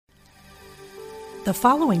The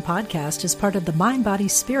following podcast is part of the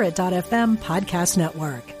MindBodySpirit.fm podcast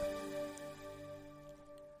network.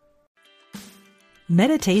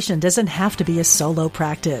 Meditation doesn't have to be a solo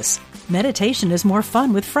practice. Meditation is more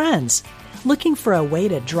fun with friends. Looking for a way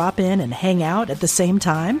to drop in and hang out at the same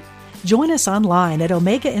time? Join us online at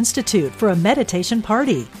Omega Institute for a meditation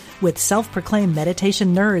party with self-proclaimed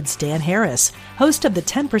meditation nerds Dan Harris, host of the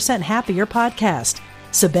 10% Happier podcast,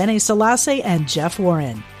 Sebene Selassie, and Jeff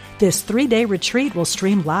Warren. This 3-day retreat will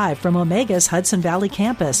stream live from Omega's Hudson Valley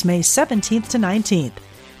campus May 17th to 19th.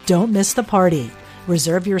 Don't miss the party.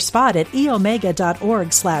 Reserve your spot at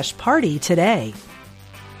eomega.org/party today.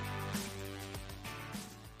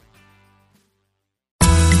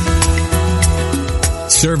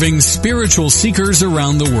 Serving spiritual seekers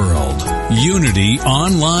around the world. Unity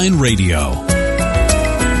Online Radio.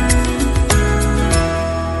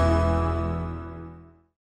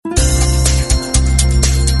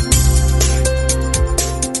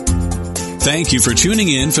 Thank you for tuning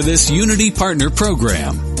in for this Unity Partner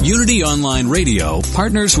Program. Unity Online Radio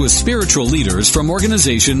partners with spiritual leaders from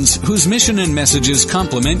organizations whose mission and messages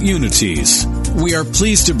complement Unity's. We are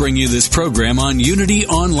pleased to bring you this program on Unity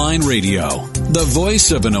Online Radio, the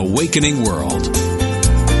voice of an awakening world.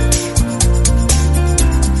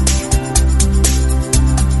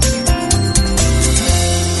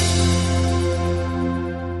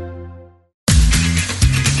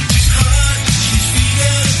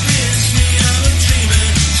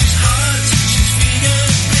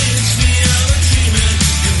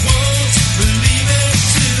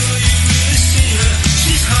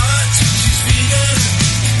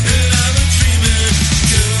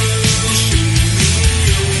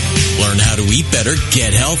 Better,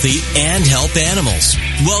 get healthy, and help animals.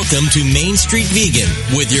 Welcome to Main Street Vegan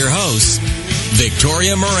with your host,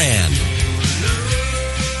 Victoria Moran.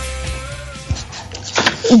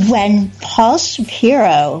 When Paul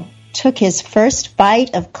Shapiro took his first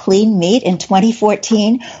bite of clean meat in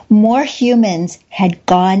 2014, more humans had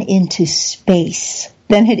gone into space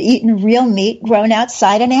than had eaten real meat grown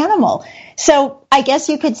outside an animal. So I guess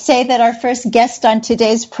you could say that our first guest on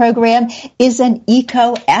today's program is an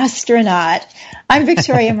eco-astronaut. I'm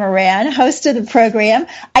Victoria Moran, host of the program.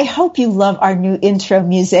 I hope you love our new intro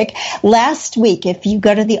music. Last week, if you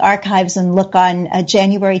go to the archives and look on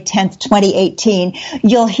January 10th, 2018,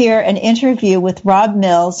 you'll hear an interview with Rob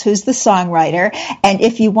Mills, who's the songwriter. And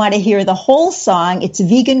if you want to hear the whole song, it's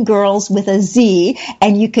Vegan Girls with a Z.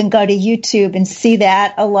 And you can go to YouTube and see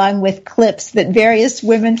that along with clips that various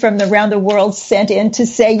women from around the world sent in to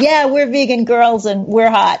say, yeah, we're vegan girls and we're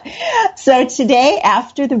hot. So today,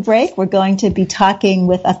 after the break, we're going to be talking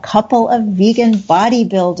with a couple of vegan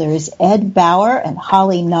bodybuilders, Ed Bauer and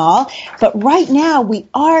Holly Nall. But right now, we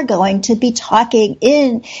are going to be talking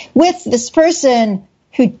with this person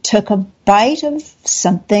who took a bite of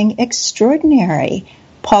something extraordinary.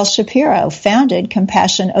 Paul Shapiro founded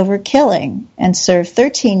Compassion Over Killing and served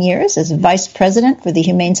 13 years as vice president for the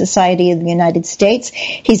Humane Society of the United States.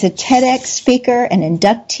 He's a TEDx speaker and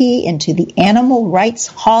inductee into the Animal Rights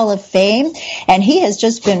Hall of Fame. And he has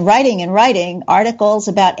just been writing articles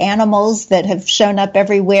about animals that have shown up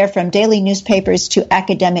everywhere from daily newspapers to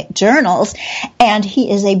academic journals. And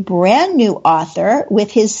he is a brand new author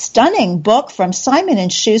with his stunning book from Simon &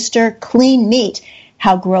 Schuster, Clean Meat: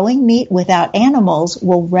 How Growing Meat Without Animals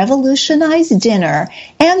Will Revolutionize Dinner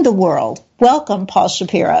and the World. Welcome, Paul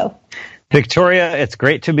Shapiro. Victoria, it's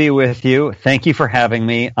great to be with you. Thank you for having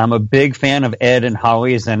me. I'm a big fan of Ed and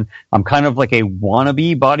Holly's, and I'm kind of like a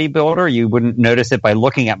wannabe bodybuilder. You wouldn't notice it by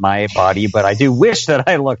looking at my body, but I do wish that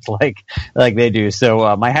I looked like they do.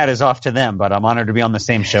 So my hat is off to them, but I'm honored to be on the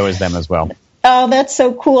same show as them as well. Oh, that's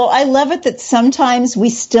so cool. I love it that sometimes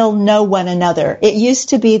we still know one another. It used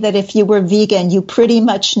to be that if you were vegan, you pretty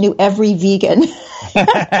much knew every vegan.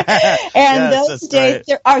 And yes, those days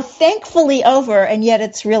are thankfully over, and yet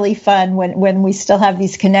it's really fun when we still have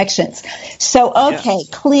these connections. So, okay, yes,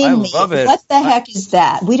 clean meat. What the heck is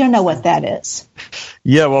that? We don't know what that is.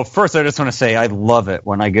 Yeah, well, first I just want to say I love it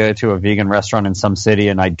when I go to a vegan restaurant in some city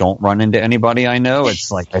and I don't run into anybody I know.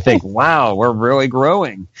 It's like I think, wow, we're really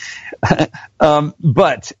growing.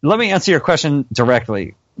 But let me answer your question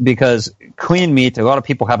directly, because clean meat, a lot of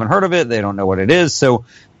people haven't heard of it. They don't know what it is. So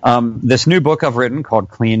this new book I've written called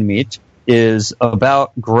Clean Meat is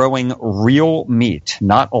about growing real meat,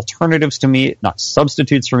 not alternatives to meat, not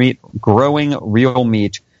substitutes for meat, growing real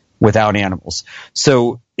meat without animals.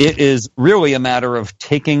 So it is really a matter of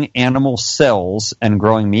taking animal cells and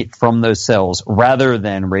growing meat from those cells rather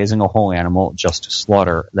than raising a whole animal just to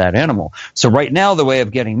slaughter that animal. So right now, the way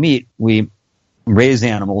of getting meat, we raise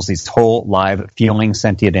animals, these whole live feeling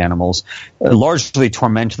sentient animals, largely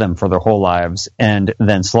torment them for their whole lives and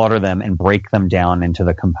then slaughter them and break them down into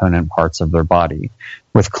the component parts of their body.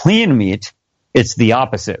 With clean meat, it's the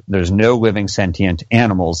opposite. There's no living sentient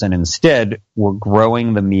animals, and instead we're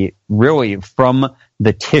growing the meat really from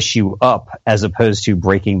the tissue up as opposed to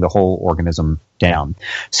breaking the whole organism down.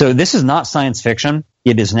 So this is not science fiction.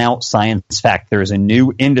 It is now science fact. There is a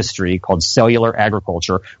new industry called cellular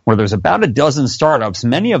agriculture where there's about a dozen startups,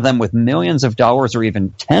 many of them with millions of dollars or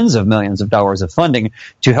even tens of millions of dollars of funding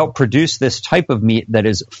to help produce this type of meat that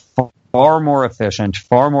is far more efficient,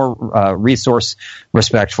 far more resource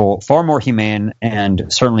respectful, far more humane,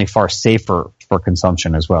 and certainly far safer for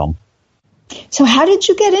consumption as well. So how did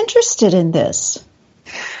you get interested in this?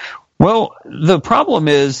 Well, the problem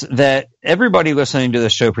is that everybody listening to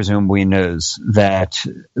this show presumably knows that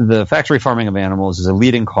the factory farming of animals is a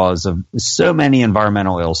leading cause of so many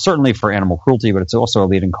environmental ills, certainly for animal cruelty, but it's also a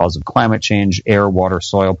leading cause of climate change, air, water,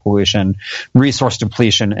 soil pollution, resource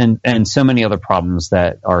depletion, and so many other problems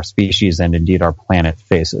that our species and indeed our planet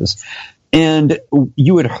faces. And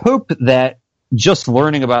you would hope that just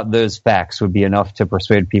learning about those facts would be enough to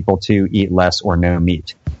persuade people to eat less or no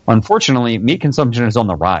meat. Unfortunately, meat consumption is on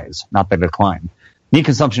the rise, not the decline. Meat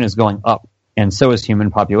consumption is going up, and so is human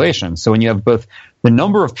population. So when you have both the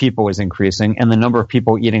number of people is increasing and the number of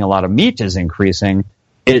people eating a lot of meat is increasing,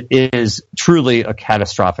 it is truly a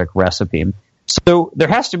catastrophic recipe. So there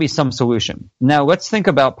has to be some solution. Now, let's think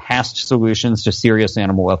about past solutions to serious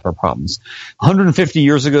animal welfare problems. 150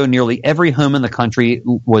 years ago, nearly every home in the country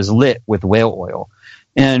was lit with whale oil.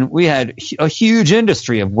 And we had a huge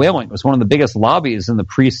industry of whaling. It was one of the biggest lobbies in the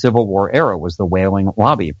pre-Civil War era, was the whaling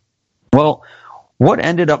lobby. Well, what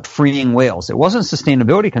ended up freeing whales? It wasn't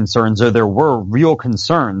sustainability concerns, though there were real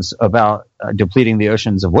concerns about depleting the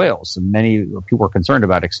oceans of whales. Many people were concerned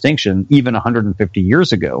about extinction even 150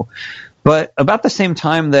 years ago. But about the same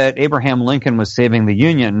time that Abraham Lincoln was saving the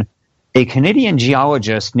Union, a Canadian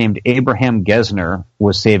geologist named Abraham Gesner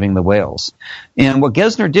was saving the whales. And what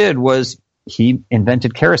Gesner did was he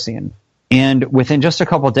invented kerosene. And within just a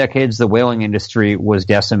couple of decades, the whaling industry was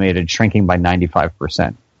decimated, shrinking by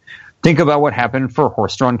 95%. Think about what happened for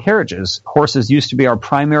horse-drawn carriages. Horses used to be our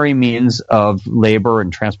primary means of labor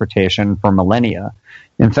and transportation for millennia.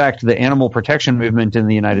 In fact, the animal protection movement in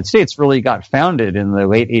the United States really got founded in the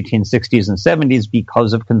late 1860s and 70s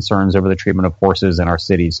because of concerns over the treatment of horses in our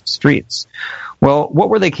cities' streets. Well, what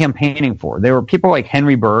were they campaigning for? They were people like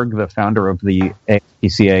Henry Bergh, the founder of the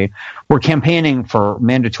APCA, were campaigning for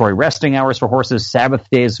mandatory resting hours for horses, Sabbath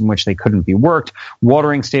days in which they couldn't be worked,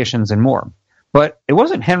 watering stations, and more. But it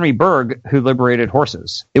wasn't Henry Bergh who liberated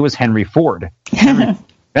horses. It was Henry Ford. Henry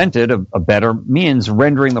invented a better means,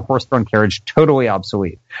 rendering the horse-drawn carriage totally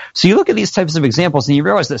obsolete. So you look at these types of examples and you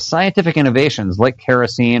realize that scientific innovations like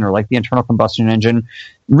kerosene or like the internal combustion engine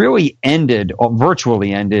really ended, or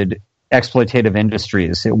virtually ended, exploitative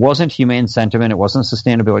industries. It wasn't humane sentiment. It wasn't a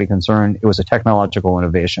sustainability concern. It was a technological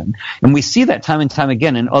innovation. And we see that time and time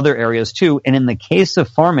again in other areas too. And in the case of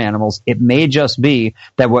farm animals, it may just be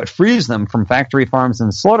that what frees them from factory farms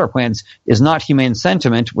and slaughter plants is not humane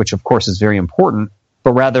sentiment, which of course is very important,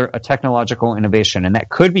 but rather a technological innovation. And that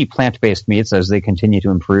could be plant-based meats as they continue to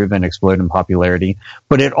improve and explode in popularity,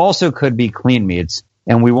 but it also could be clean meats.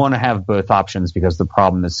 And we want to have both options because the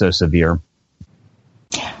problem is so severe.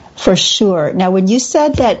 For sure. Now, when you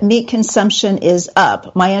said that meat consumption is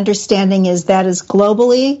up, my understanding is that is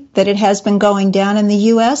globally, that it has been going down in the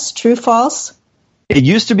U.S. True, false? It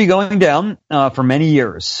used to be going down for many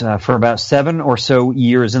years. For about 7 or so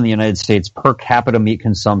years in the United States, per capita meat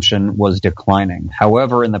consumption was declining.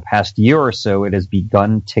 However, in the past year or so, it has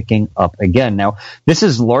begun ticking up again. Now, this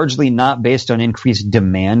is largely not based on increased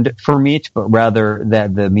demand for meat, but rather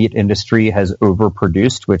that the meat industry has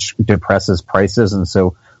overproduced, which depresses prices. And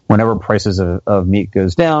so whenever prices of meat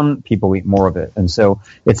goes down, people eat more of it. And so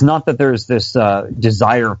it's not that there's this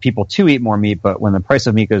desire of people to eat more meat, but when the price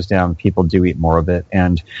of meat goes down, people do eat more of it.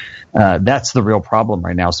 And that's the real problem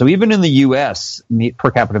right now. So even in the U.S.,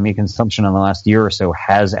 per capita meat consumption in the last year or so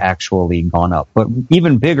has actually gone up. But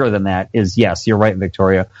even bigger than that is, yes, you're right,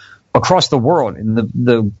 Victoria, across the world, in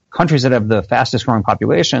the countries that have the fastest growing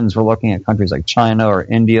populations, we're looking at countries like China or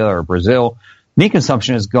India or Brazil, meat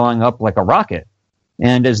consumption is going up like a rocket.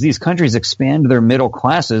 And as these countries expand their middle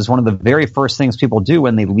classes, one of the very first things people do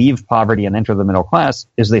when they leave poverty and enter the middle class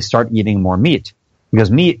is they start eating more meat, because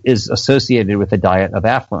meat is associated with a diet of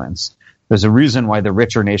affluence. There's a reason why the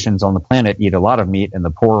richer nations on the planet eat a lot of meat and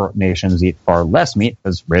the poorer nations eat far less meat,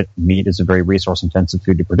 because meat is a very resource-intensive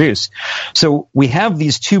food to produce. So we have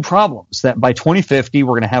these two problems that by 2050,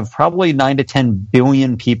 we're going to have probably 9 to 10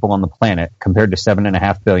 billion people on the planet compared to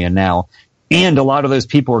 7.5 billion now. And a lot of those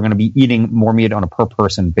people are going to be eating more meat on a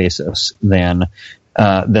per-person basis than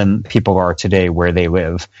people are today where they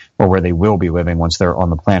live, or where they will be living once they're on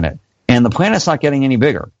the planet. And the planet's not getting any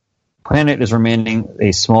bigger. The planet is remaining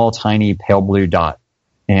a small, tiny, pale blue dot.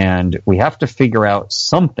 And we have to figure out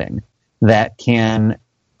something that can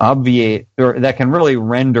obviate, or that can really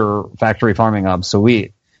render factory farming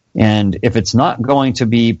obsolete. And if it's not going to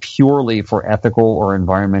be purely for ethical or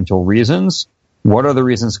environmental reasons, what other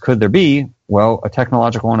reasons could there be? Well, a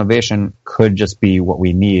technological innovation could just be what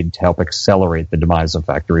we need to help accelerate the demise of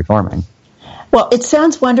factory farming. Well, it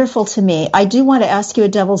sounds wonderful to me. I do want to ask you a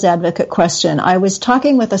devil's advocate question. I was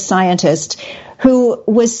talking with a scientist who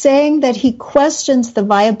was saying that he questions the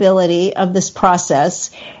viability of this process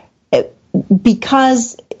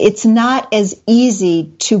because it's not as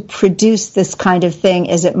easy to produce this kind of thing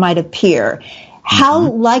as it might appear. How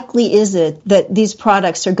likely is it that these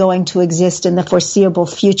products are going to exist in the foreseeable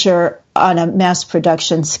future on a mass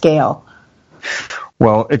production scale?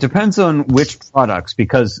 Well, it depends on which products,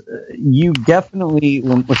 because you definitely,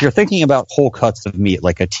 if you're thinking about whole cuts of meat,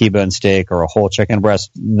 like a T-bone steak or a whole chicken breast,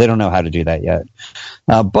 they don't know how to do that yet.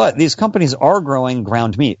 But these companies are growing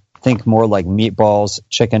ground meat. Think more like meatballs,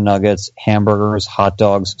 chicken nuggets, hamburgers, hot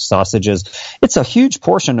dogs, sausages. It's a huge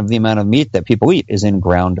portion of the amount of meat that people eat is in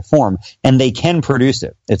ground form, and they can produce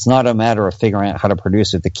it. It's not a matter of figuring out how to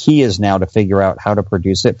produce it. The key is now to figure out how to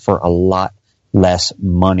produce it for a lot less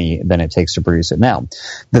money than it takes to produce it now.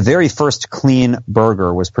 The very first clean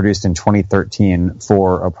burger was produced in 2013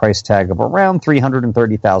 for a price tag of around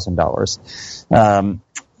 $330,000.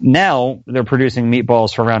 Now they're producing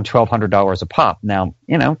meatballs for around $1,200 a pop. Now,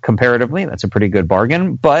 comparatively, that's a pretty good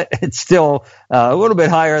bargain, but it's still a little bit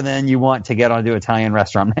higher than you want to get onto Italian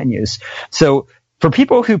restaurant menus. So for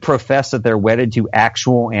people who profess that they're wedded to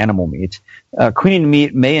actual animal meat, clean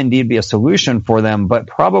meat may indeed be a solution for them, but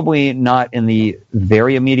probably not in the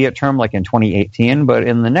very immediate term, like in 2018, but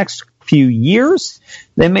in the next few years,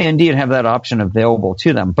 they may indeed have that option available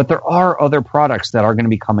to them. But there are other products that are going to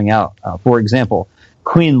be coming out. For example,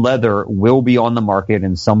 clean leather will be on the market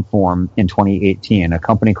in some form in 2018. A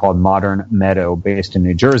company called Modern Meadow, based in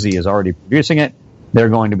New Jersey, is already producing it. They're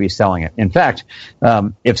going to be selling it. In fact,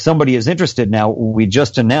 if somebody is interested now, we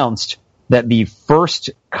just announced that the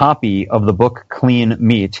first copy of the book Clean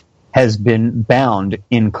Meat has been bound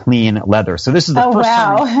in clean leather. So this is the first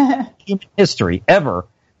time in human history ever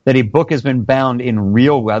that a book has been bound in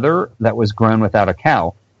real leather that was grown without a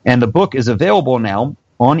cow. And the book is available now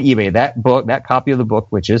on eBay. That copy of the book,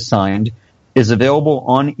 which is signed, is available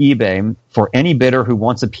on eBay for any bidder who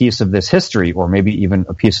wants a piece of this history, or maybe even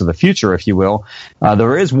a piece of the future, if you will.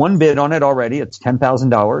 There is one bid on it already. It's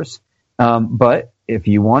 $10,000. But if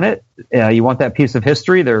you want it, you want that piece of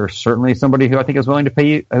history, there's certainly somebody who I think is willing to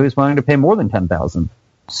pay more than $10,000.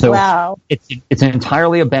 So wow. It's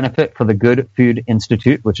entirely a benefit for the Good Food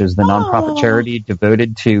Institute, which is the nonprofit charity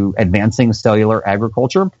devoted to advancing cellular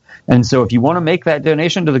agriculture. And so if you want to make that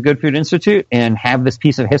donation to the Good Food Institute and have this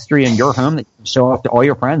piece of history in your home that you can show off to all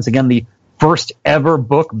your friends, again, the first ever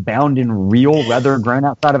book bound in real leather grown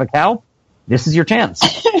outside of a cow, this is your chance.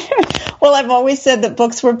 Well, I've always said that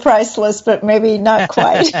books were priceless, but maybe not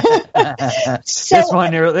quite.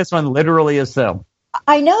 This one literally is so.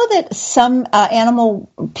 I know that some animal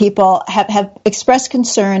people have expressed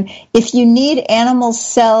concern. If you need animal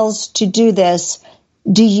cells to do this,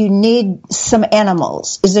 do you need some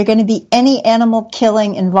animals? Is there going to be any animal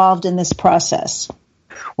killing involved in this process?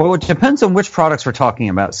 Well, it depends on which products we're talking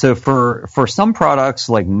about. So for some products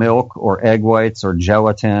like milk or egg whites or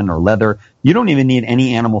gelatin or leather, you don't even need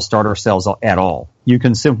any animal starter cells at all. You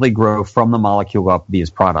can simply grow from the molecule up these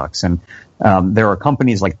products. And there are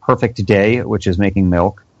companies like Perfect Day, which is making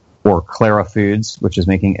milk, or Clara Foods, which is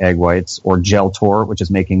making egg whites, or Geltor, which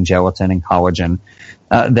is making gelatin and collagen,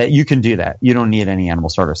 that you can do that. You don't need any animal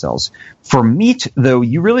starter cells. For meat, though,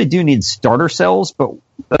 you really do need starter cells, but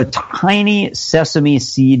a tiny sesame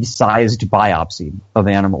seed-sized biopsy of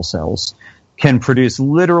animal cells can produce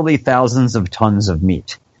literally thousands of tons of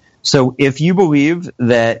meat. So if you believe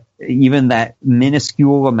that even that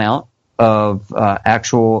minuscule amount of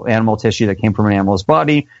actual animal tissue that came from an animal's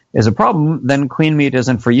body is a problem, then clean meat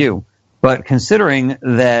isn't for you. But considering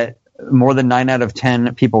that more than 9 out of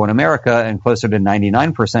 10 people in America and closer to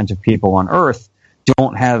 99% of people on Earth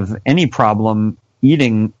don't have any problem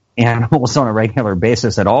eating animals on a regular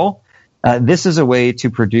basis at all, this is a way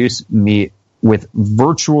to produce meat with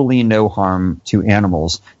virtually no harm to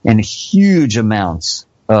animals and huge amounts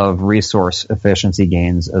of resource efficiency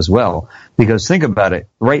gains as well. Because think about it,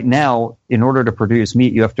 right now, in order to produce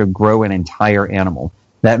meat, you have to grow an entire animal.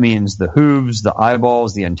 That means the hooves, the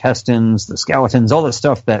eyeballs, the intestines, the skeletons, all the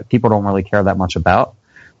stuff that people don't really care that much about.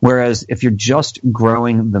 Whereas if you're just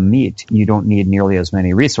growing the meat, you don't need nearly as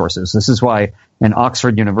many resources. This is why an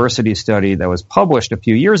Oxford University study that was published a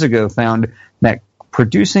few years ago found that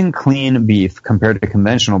producing clean beef compared to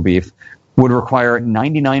conventional beef would require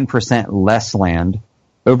 99% less land,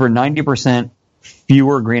 over 90%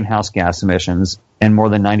 fewer greenhouse gas emissions, and more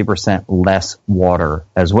than 90% less water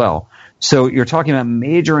as well. So you're talking about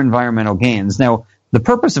major environmental gains. Now, the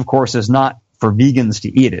purpose, of course, is not for vegans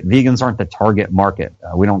to eat it. Vegans aren't the target market.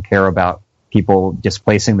 We don't care about people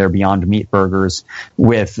displacing their Beyond Meat burgers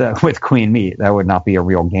with clean meat. That would not be a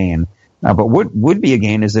real gain. But what would be a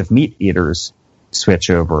gain is if meat eaters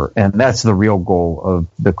switch over, and that's the real goal of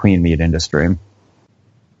the clean meat industry.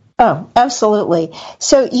 Oh, absolutely.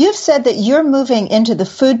 So you've said that you're moving into the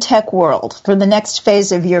food tech world for the next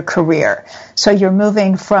phase of your career. So you're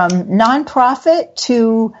moving from nonprofit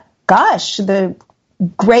to, the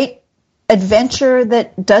great adventure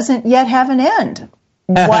that doesn't yet have an end.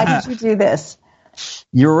 Why did you do this?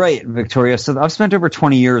 You're right, Victoria. So I've spent over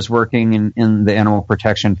 20 years working in the animal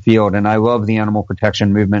protection field, and I love the animal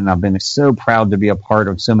protection movement, and I've been so proud to be a part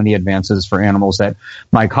of so many advances for animals that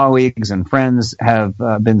my colleagues and friends have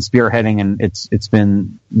been spearheading, and it's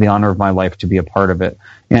been the honor of my life to be a part of it.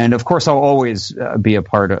 And of course, I'll always be a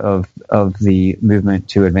part of the movement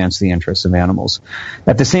to advance the interests of animals.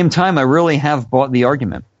 At the same time, I really have bought the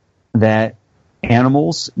argument that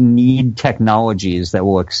animals need technologies that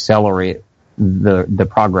will accelerate the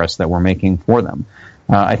progress that we're making for them.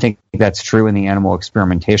 I think that's true in the animal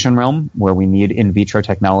experimentation realm, where we need in vitro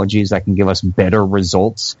technologies that can give us better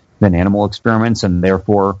results than animal experiments, and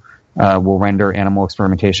therefore will render animal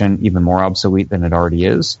experimentation even more obsolete than it already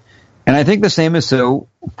is. And I think the same is so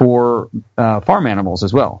for farm animals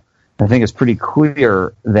as well. I think it's pretty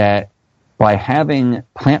clear that by having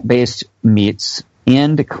plant-based meats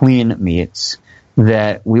and clean meats,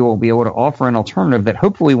 that we will be able to offer an alternative that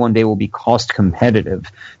hopefully one day will be cost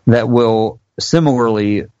competitive, that will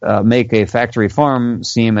similarly make a factory farm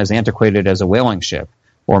seem as antiquated as a whaling ship,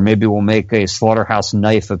 or maybe will make a slaughterhouse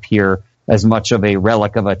knife appear as much of a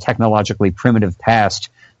relic of a technologically primitive past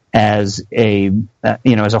as as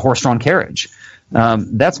a horse-drawn carriage.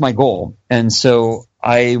 That's my goal. And so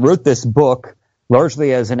I wrote this book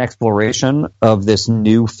largely as an exploration of this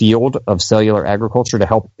new field of cellular agriculture to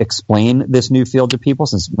help explain this new field to people,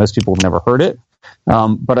 since most people have never heard it.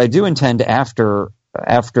 But I do intend after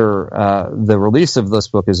the release of this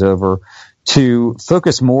book is over to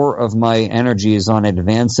focus more of my energies on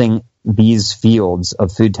advancing these fields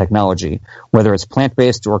of food technology, whether it's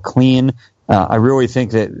plant-based or clean. I really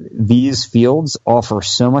think that these fields offer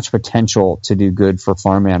so much potential to do good for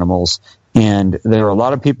farm animals. And there are a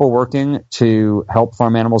lot of people working to help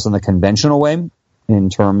farm animals in the conventional way in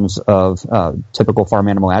terms of typical farm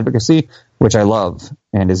animal advocacy, which I love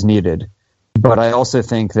and is needed. But I also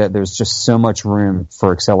think that there's just so much room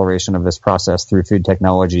for acceleration of this process through food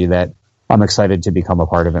technology that I'm excited to become a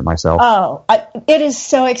part of it myself. Oh, it is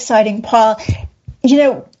so exciting, Paul.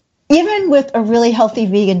 Even with a really healthy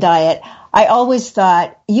vegan diet, I always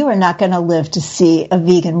thought you are not going to live to see a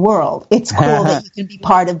vegan world. It's cool that you can be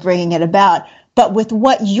part of bringing it about. But with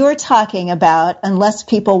what you're talking about, unless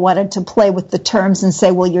people wanted to play with the terms and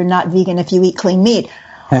say, well, you're not vegan if you eat clean meat,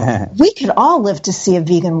 we could all live to see a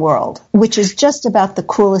vegan world, which is just about the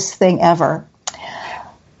coolest thing ever.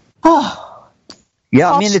 Oh.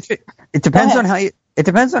 Yeah, I mean, it depends on how you... It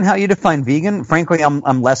depends on how you define vegan. Frankly,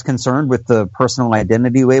 I'm less concerned with the personal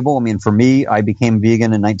identity label. I mean, for me, I became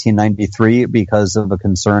vegan in 1993 because of a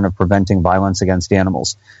concern of preventing violence against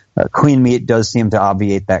animals. Clean meat does seem to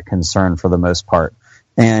obviate that concern for the most part.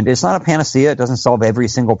 And it's not a panacea. It doesn't solve every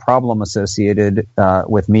single problem associated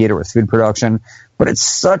with meat or with food production. But it's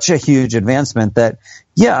such a huge advancement that,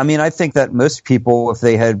 yeah, I mean, I think that most people, if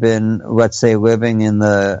they had been, let's say, living in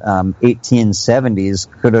the 1870s,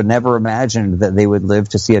 could have never imagined that they would live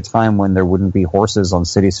to see a time when there wouldn't be horses on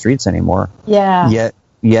city streets anymore. Yeah.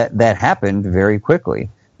 Yet that happened very quickly.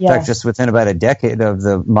 Yes. In fact, just within about a decade of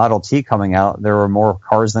the Model T coming out, there were more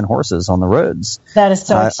cars than horses on the roads. That is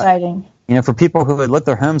so exciting. For people who had lit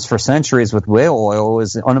their homes for centuries with whale oil, it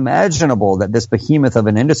was unimaginable that this behemoth of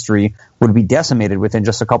an industry would be decimated within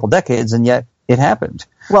just a couple decades, and yet it happened.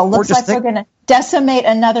 Well, looks like we're going to decimate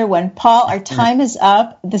another one. Paul, our time is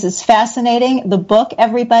up. This is fascinating. The book,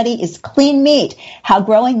 everybody, is Clean Meat, How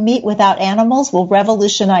Growing Meat Without Animals Will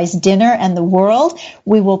Revolutionize Dinner and the World.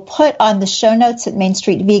 We will put on the show notes at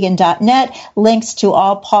mainstreetvegan.net links to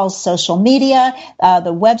all Paul's social media,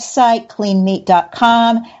 the website,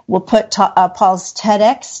 cleanmeat.com. We'll put Paul's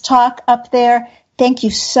TEDx talk up there. Thank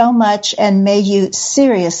you so much, and may you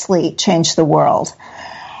seriously change the world.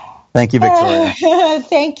 Thank you, Victoria.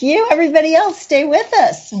 Thank you. Everybody else, stay with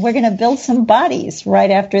us. We're going to build some bodies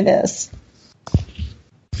right after this.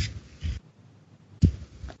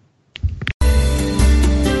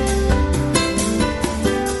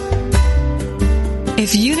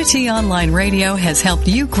 If Unity Online Radio has helped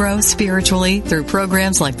you grow spiritually through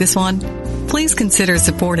programs like this one, please consider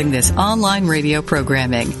supporting this online radio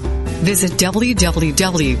programming. Visit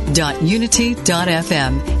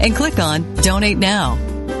www.unity.fm and click on Donate Now.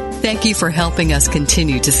 Thank you for helping us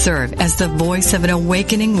continue to serve as the voice of an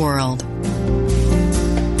awakening world.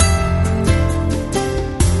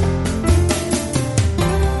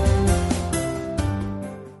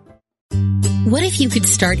 What if you could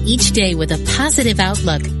start each day with a positive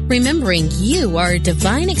outlook, remembering you are a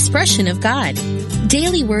divine expression of God?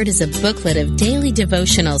 Daily Word is a booklet of daily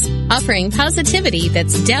devotionals offering positivity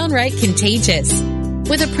that's downright contagious.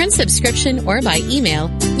 With a print subscription or by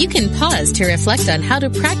email, you can pause to reflect on how to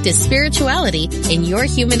practice spirituality in your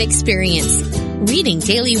human experience. Reading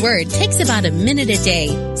Daily Word takes about a minute a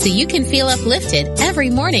day, so you can feel uplifted every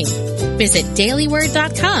morning. Visit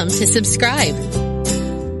dailyword.com to subscribe.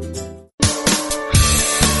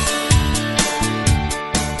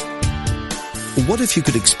 What if you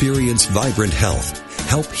could experience vibrant health,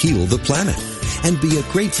 help heal the planet, and be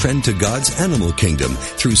a great friend to God's animal kingdom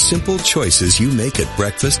through simple choices you make at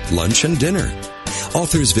breakfast, lunch, and dinner?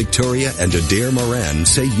 Authors Victoria and Adair Moran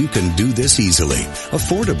say you can do this easily,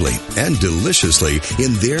 affordably, and deliciously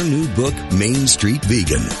in their new book, Main Street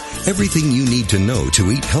Vegan. Everything you need to know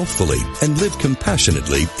to eat healthfully and live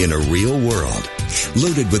compassionately in a real world.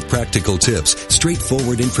 Loaded with practical tips,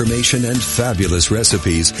 straightforward information, and fabulous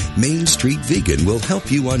recipes, Main Street Vegan will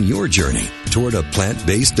help you on your journey toward a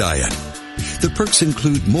plant-based diet. The perks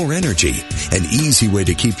include more energy, an easy way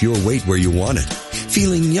to keep your weight where you want it,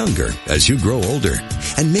 feeling younger as you grow older,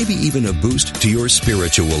 and maybe even a boost to your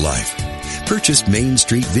spiritual life. Purchase Main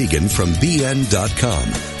Street Vegan from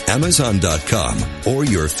BN.com, Amazon.com, or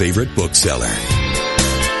your favorite bookseller.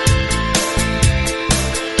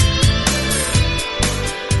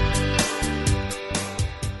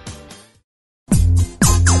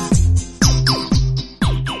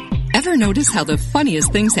 Ever notice how the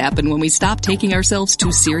funniest things happen when we stop taking ourselves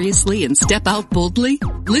too seriously and step out boldly?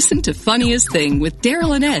 Listen to Funniest Thing with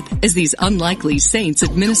Daryl and Ed as these unlikely saints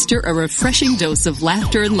administer a refreshing dose of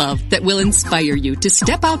laughter and love that will inspire you to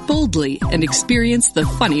step out boldly and experience the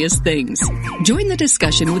funniest things. Join the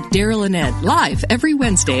discussion with Daryl and Ed live every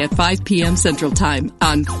Wednesday at 5 p.m. Central Time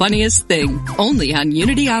on Funniest Thing, only on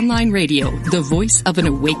Unity Online Radio, the voice of an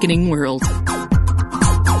awakening world.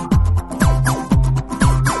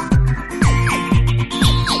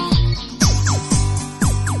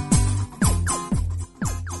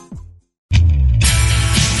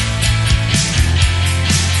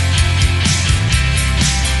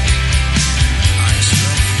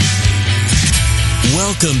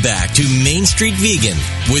 Welcome back to Main Street Vegan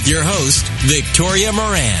with your host, Victoria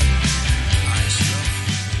Moran.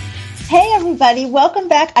 Hey, everybody. Welcome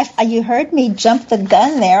back. You heard me jump the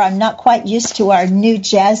gun there. I'm not quite used to our new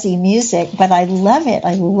jazzy music, but I love it.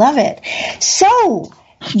 I love it. So,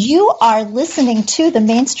 you are listening to the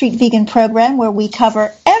Main Street Vegan program where we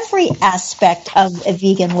cover every aspect of a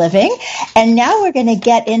vegan living. And now we're going to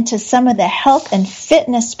get into some of the health and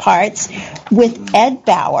fitness parts with Ed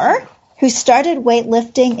Bauer, who started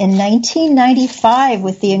weightlifting in 1995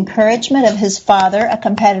 with the encouragement of his father, a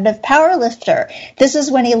competitive powerlifter. This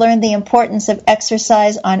is when he learned the importance of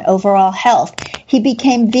exercise on overall health. He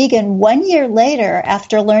became vegan 1 year later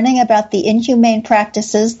after learning about the inhumane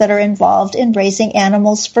practices that are involved in raising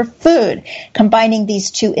animals for food. Combining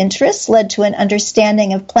these two interests led to an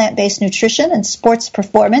understanding of plant-based nutrition and sports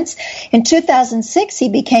performance. In 2006, he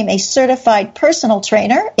became a certified personal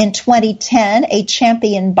trainer. In 2010, a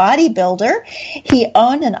champion bodybuilder. He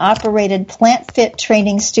owned and operated Plant Fit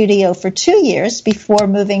Training Studio for 2 years before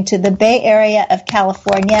moving to the Bay Area of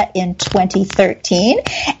California in 2013.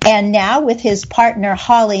 And now with his partner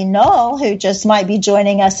Holly Knoll, who just might be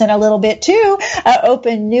joining us in a little bit too,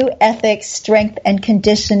 opened New Ethics Strength and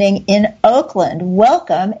Conditioning in Oakland.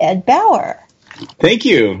 Welcome, Ed Bauer. Thank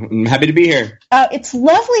you. I'm happy to be here. It's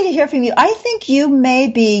lovely to hear from you. I think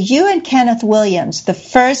you and Kenneth Williams, the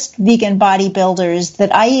first vegan bodybuilders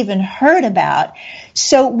that I even heard about.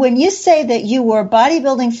 So when you say that you were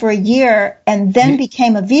bodybuilding for a year and then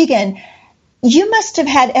became a vegan, you must have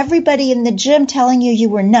had everybody in the gym telling you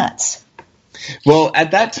were nuts. Well,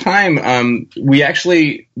 at that time,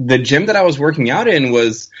 the gym that I was working out in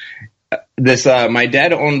was this. My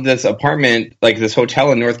dad owned this apartment, like this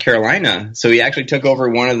hotel in North Carolina. So he actually took over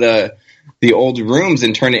one of the old rooms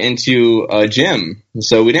and turned it into a gym.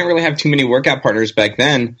 So we didn't really have too many workout partners back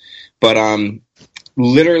then. But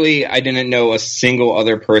literally, I didn't know a single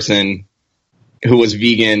other person who was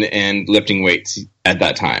vegan and lifting weights at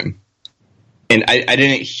that time. And I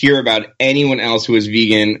didn't hear about anyone else who was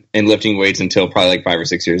vegan and lifting weights until probably like 5 or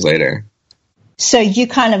 6 years later. So you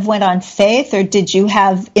kind of went on faith, or did you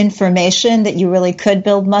have information that you really could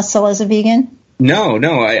build muscle as a vegan? No,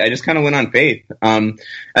 I just kind of went on faith. At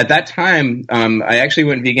that time, I actually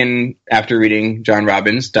went vegan after reading John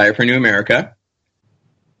Robbins' Diet for a New America.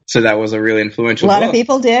 So that was a really influential book. A lot of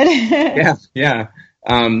people did. Yeah.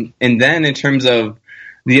 And then in terms of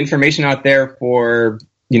the information out there for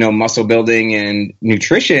muscle building and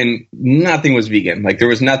nutrition, nothing was vegan. Like there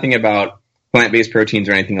was nothing about plant-based proteins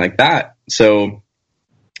or anything like that. So,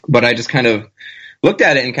 but I just kind of looked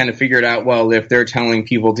at it and kind of figured out, well, if they're telling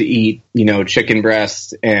people to eat, chicken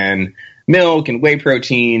breast and milk and whey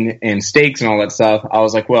protein and steaks and all that stuff, I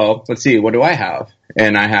was like, well, let's see, what do I have?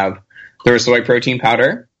 And there was soy protein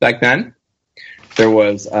powder back then. There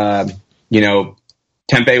was,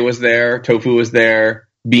 tempeh was there, tofu was there,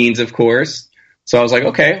 beans, of course. So I was like,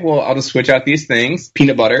 okay, well, I'll just switch out these things.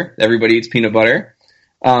 Peanut butter. Everybody eats peanut butter.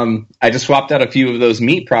 I just swapped out a few of those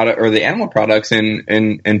meat product or the animal products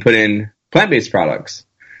and put in plant-based products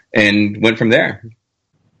and went from there.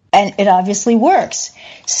 And it obviously works.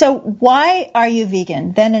 So why are you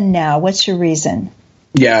vegan then and now? What's your reason?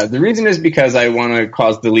 Yeah, the reason is because I want to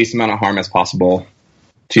cause the least amount of harm as possible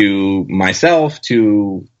to myself,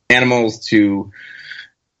 to animals, to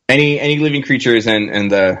any living creatures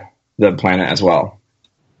and the planet as well.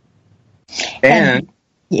 And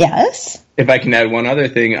yes, if I can add one other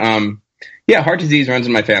thing, heart disease runs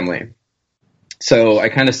in my family. So I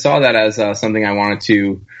kind of saw that as something I wanted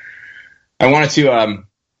to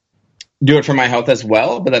do it for my health as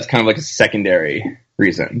well, but that's kind of like a secondary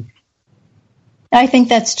reason. I think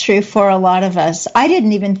that's true for a lot of us. I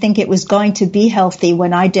didn't even think it was going to be healthy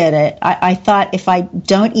when I did it. I thought if I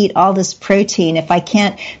don't eat all this protein, if I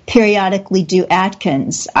can't periodically do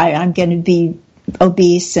Atkins, I'm going to be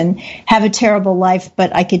obese and have a terrible life,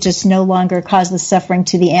 but I could just no longer cause the suffering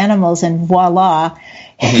to the animals, and voila,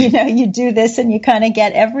 you do this and you kind of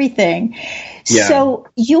get everything. Yeah. So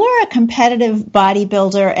you're a competitive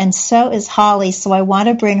bodybuilder, and so is Holly. So I want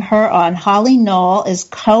to bring her on. Holly Knoll is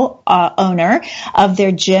co-owner of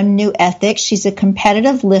their gym, New Ethics. She's a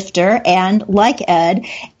competitive lifter and, like Ed,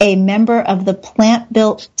 a member of the Plant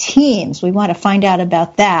Built Teams. We want to find out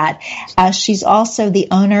about that. She's also the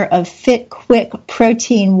owner of Fit Quick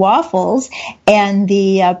Protein Waffles and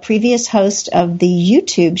the previous host of the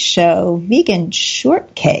YouTube show Vegan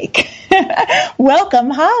Shortcake.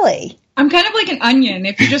 Welcome, Holly. I'm kind of like an onion.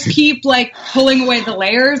 If you just keep pulling away the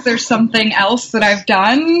layers, there's something else that I've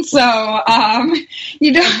done. So, Renaissance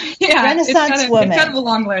woman. It's kind of a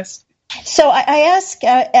long list. So I asked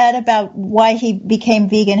Ed about why he became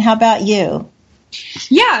vegan. How about you?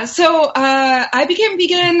 Yeah, so I became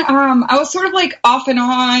vegan. I was sort of off and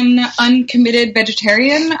on uncommitted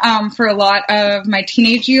vegetarian for a lot of my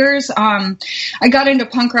teenage years. I got into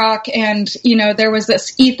punk rock, and there was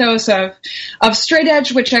this ethos of straight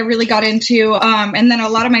edge, which I really got into. And then a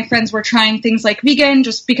lot of my friends were trying things like vegan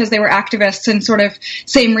just because they were activists and sort of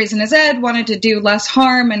same reason as Ed, wanted to do less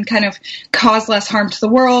harm and kind of cause less harm to the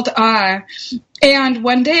world. And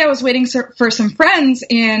one day I was waiting for some friends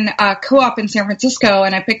in a co-op in San Francisco,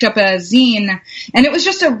 and I picked up a zine, and it was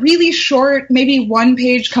just a really short, maybe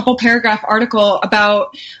one-page, couple-paragraph article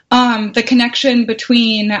about the connection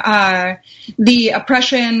between the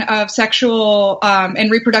oppression of sexual and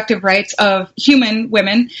reproductive rights of human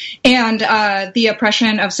women and the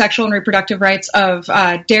oppression of sexual and reproductive rights of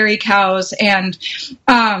dairy cows, and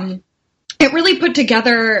it really put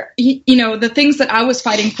together, the things that I was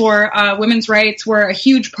fighting for. Women's rights were a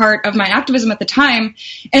huge part of my activism at the time.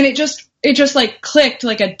 And it just clicked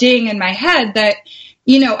like a ding in my head that,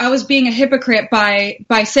 I was being a hypocrite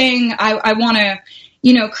by saying I want to,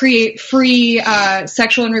 create free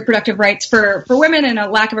sexual and reproductive rights for women and a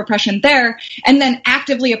lack of oppression there, and then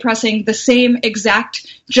actively oppressing the same exact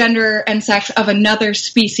gender and sex of another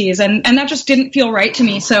species. And that just didn't feel right to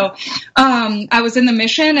me. So I was in the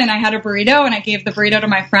mission and I had a burrito, and I gave the burrito to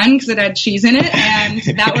my friend because it had cheese in it, and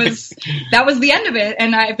that was the end of it.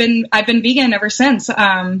 And I've been vegan ever since.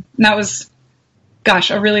 That was,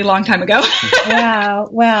 a really long time ago.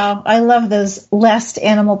 Wow. I love those less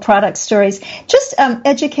animal product stories. Just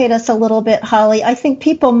educate us a little bit, Holly. I think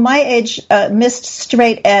people my age missed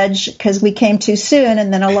straight edge because we came too soon,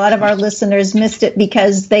 and then a lot of our listeners missed it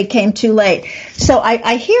because they came too late. So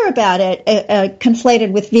I hear about it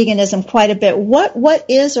conflated with veganism quite a bit. What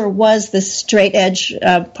is or was the straight edge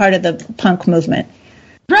part of the punk movement?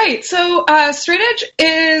 Right. So straight edge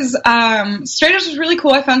was really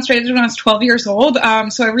cool. I found straight edge when I was 12 years old.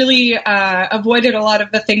 So I really avoided a lot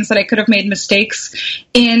of the things that I could have made mistakes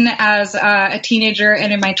in as a teenager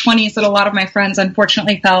and in my 20s that a lot of my friends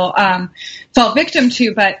unfortunately fell victim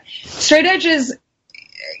to. But straight edge is,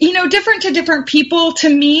 different to different people. To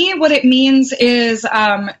me, what it means is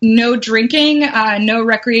no drinking, no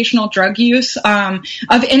recreational drug use of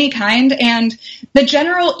any kind, and the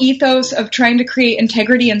general ethos of trying to create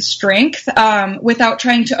integrity and strength without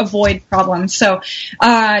trying to avoid problems. So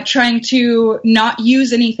trying to not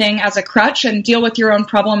use anything as a crutch and deal with your own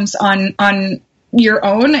problems on your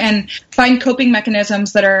own and find coping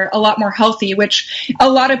mechanisms that are a lot more healthy, which a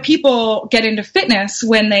lot of people get into fitness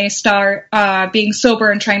when they start being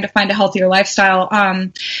sober and trying to find a healthier lifestyle.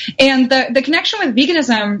 And the connection with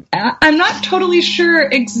veganism, I'm not totally sure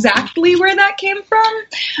exactly where that came from.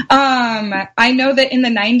 I know that in the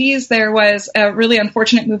 90s there was a really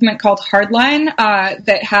unfortunate movement called Hardline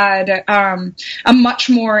that had a much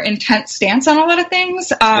more intense stance on a lot of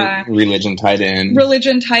things. Religion tied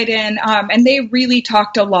in. And they really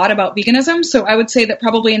talked a lot about veganism. So I would say that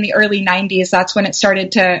probably in the early 90s, that's when it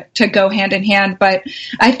started to go hand in hand. But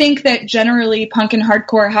I think that generally punk and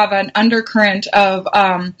hardcore have an undercurrent of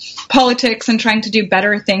politics and trying to do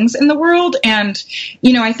better things in the world. And,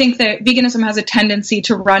 I think that veganism has a tendency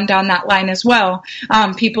to run down that line as well.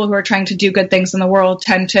 People who are trying to do good things in the world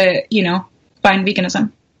tend to, find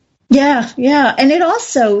veganism. Yeah. And it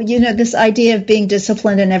also, this idea of being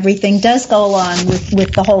disciplined and everything does go along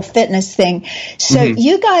with the whole fitness thing. So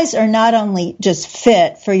you guys are not only just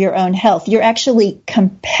fit for your own health, you're actually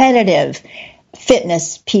competitive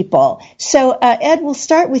fitness people. So, Ed, we'll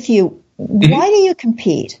start with you. Why do you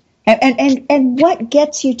compete? And what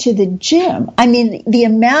gets you to the gym? I mean, the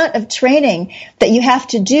amount of training that you have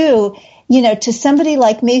to do, to somebody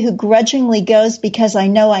like me who grudgingly goes because I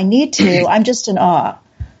know I need to, I'm just in awe.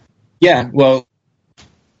 Yeah, well,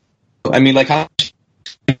 I mean, I'm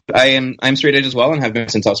straight edge as well and have been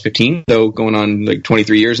since I was 15, so going on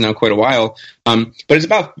 23 years now, quite a while. But it's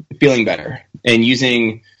about feeling better and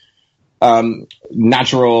using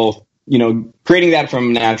natural, creating that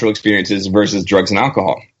from natural experiences versus drugs and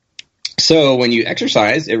alcohol. So when you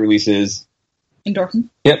exercise, it releases endorphins.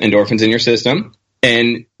 Yep, endorphins in your system,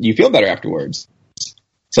 and you feel better afterwards.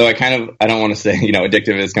 So I don't want to say,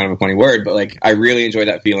 addictive is kind of a funny word, but I really enjoy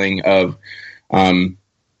that feeling of, that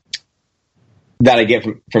I get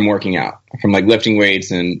from working out, from lifting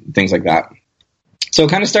weights and things like that. So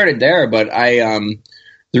it kind of started there, but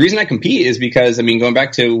the reason I compete is because, going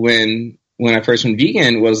back to when I first went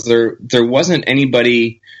vegan was there wasn't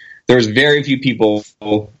anybody, there was very few people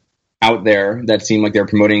out there that seemed like they were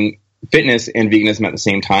promoting fitness and veganism at the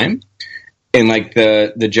same time. And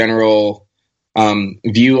the general,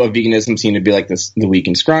 view of veganism seemed to be the weak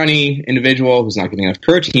and scrawny individual who's not getting enough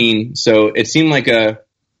protein. So it seemed like a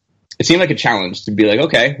challenge to be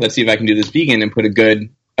okay, let's see if I can do this vegan and put a good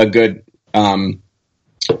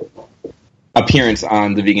appearance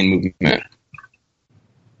on the vegan movement.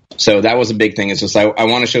 So that was a big thing. It's just I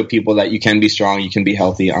want to show people that you can be strong, you can be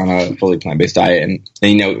healthy on a fully plant-based diet.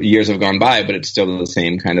 And years have gone by, but it's still the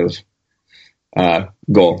same kind of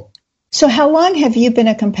goal. So how long have you been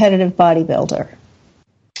a competitive bodybuilder?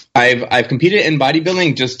 I've competed in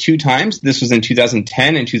bodybuilding just 2 times. This was in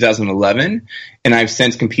 2010 and 2011, and I've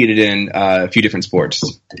since competed in a few different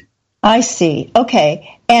sports. I see.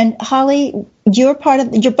 Okay. And Holly, you're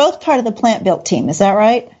both part of the Plant Built team, is that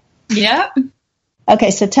right? Yeah.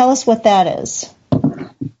 Okay, so tell us what that is.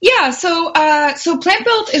 Yeah, so Plant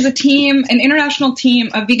Built is a team, an international team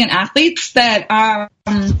of vegan athletes that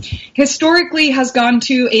historically has gone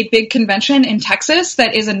to a big convention in Texas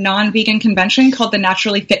that is a non-vegan convention called the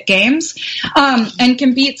Naturally Fit Games, and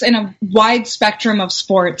competes in a wide spectrum of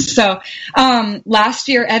sports. So last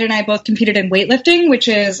year, Ed and I both competed in weightlifting, which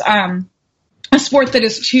is a sport that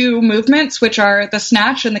is two movements, which are the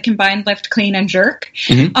snatch and the combined lift, clean, and jerk.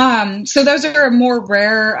 So those are more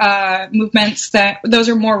rare movements than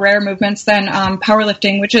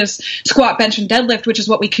powerlifting, which is squat, bench, and deadlift, which is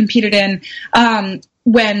what we competed in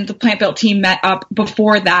when the Plant Built team met up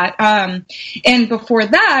before that. And before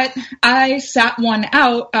that, I sat one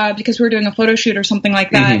out because we were doing a photo shoot or something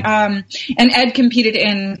like that. And Ed competed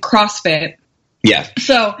in CrossFit. Yeah.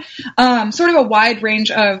 So, sort of a wide range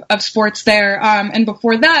of sports there. And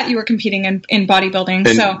before that, you were competing in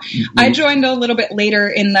bodybuilding. So I joined a little bit later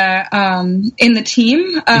in the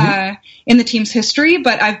team, in the team's history,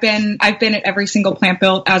 but I've been at every single Plant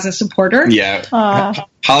Built as a supporter. Yeah.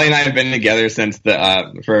 Holly and I have been together since for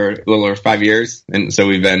a little over 5 years. And so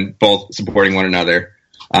we've been both supporting one another.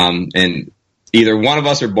 And either one of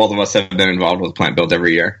us or both of us have been involved with Plant Built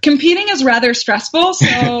every year. Competing is rather stressful,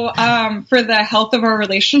 so for the health of our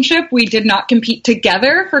relationship, we did not compete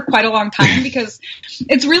together for quite a long time because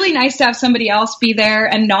it's really nice to have somebody else be there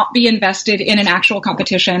and not be invested in an actual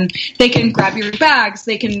competition. They can grab your bags,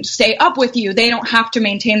 they can stay up with you, they don't have to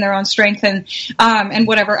maintain their own strength and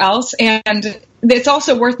whatever else. And it's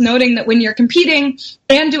also worth noting that when you're competing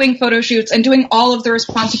and doing photo shoots and doing all of the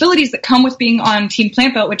responsibilities that come with being on Team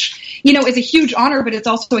Plant Built, which, is a huge honor, but it's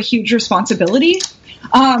also a huge responsibility,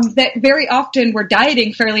 that very often we're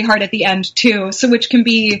dieting fairly hard at the end too. So which can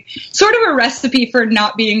be sort of a recipe for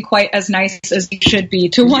not being quite as nice as you should be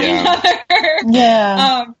to one another.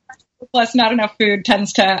 Yeah. Plus, not enough food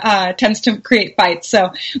tends to create fights.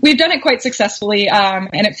 So we've done it quite successfully, and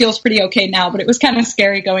it feels pretty okay now. But it was kind of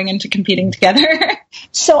scary going into competing together.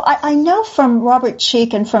 So I know from Robert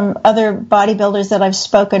Cheek and from other bodybuilders that I've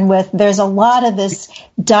spoken with, there's a lot of this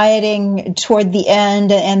dieting toward the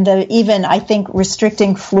end, and even I think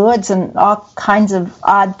restricting fluids and all kinds of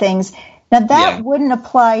odd things. Now that wouldn't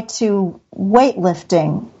apply to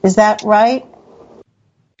weightlifting, is that right?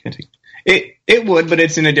 It would, but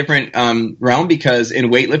it's in a different realm because in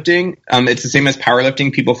weightlifting, it's the same as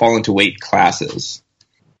powerlifting. People fall into weight classes.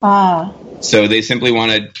 So they simply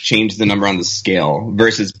want to change the number on the scale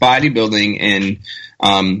versus bodybuilding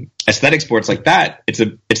and aesthetic sports like that.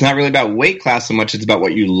 It's not really about weight class so much. It's about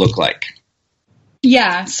what you look like.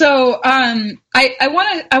 Yeah. So, I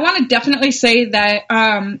want to definitely say that,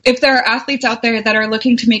 if there are athletes out there that are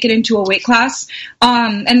looking to make it into a weight class,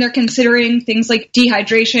 and they're considering things like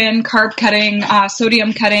dehydration, carb cutting,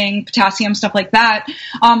 sodium cutting, potassium, stuff like that,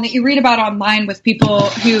 that you read about online with people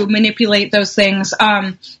who manipulate those things,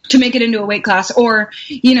 to make it into a weight class or,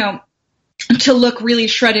 to look really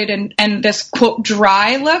shredded and this quote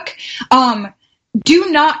dry look,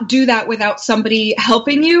 do not do that without somebody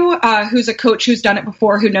helping you, who's a coach who's done it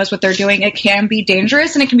before, who knows what they're doing. It can be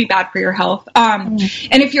dangerous and it can be bad for your health. And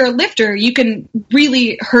if you're a lifter, you can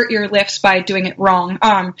really hurt your lifts by doing it wrong.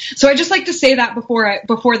 So I just like to say that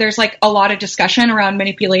before there's like a lot of discussion around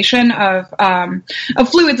manipulation of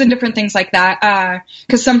fluids and different things like that.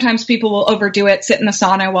 Cause sometimes people will overdo it, sit in the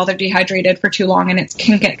sauna while they're dehydrated for too long and it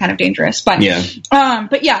can get kind of dangerous. But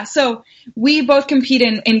yeah, so we both compete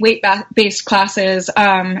in weight-based classes.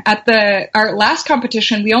 At our last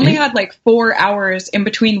competition, we only had like 4 hours in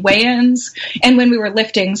between weigh-ins and when we were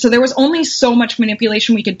lifting. So there was only so much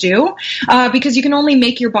manipulation we could do because you can only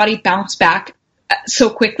make your body bounce back so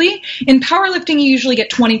quickly. In powerlifting, you usually get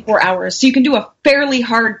 24 hours. So you can do a fairly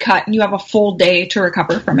hard cut and you have a full day to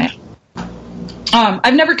recover from it.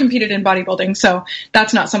 I've never competed in bodybuilding, so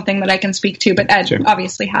that's not something that I can speak to, but Ed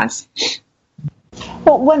obviously has.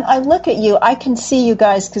 Well, when I look at you, I can see you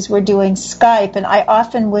guys because we're doing Skype, and I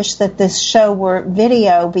often wish that this show were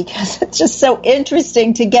video because it's just so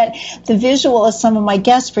interesting to get the visual of some of my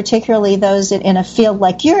guests, particularly those in a field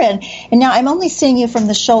like you're in. And now I'm only seeing you from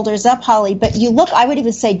the shoulders up, Holly, but you look, I would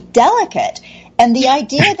even say, delicate. And the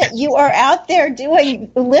idea that you are out there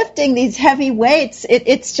lifting these heavy weights,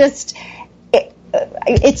 it's just...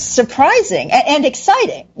 It's surprising and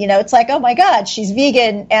exciting. It's like, oh my God, she's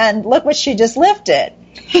vegan and look what she just lifted.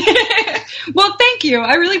 Well, thank you.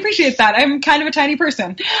 I really appreciate that. I'm kind of a tiny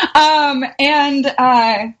person. And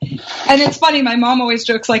it's funny. My mom always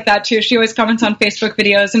jokes like that too. She always comments on Facebook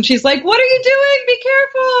videos and she's like, what are you doing? Be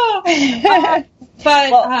careful.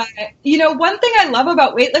 But, one thing I love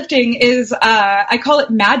about weightlifting is I call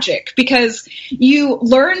it magic because you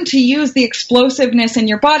learn to use the explosiveness in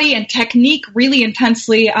your body and technique really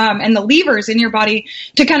intensely and the levers in your body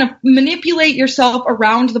to kind of manipulate yourself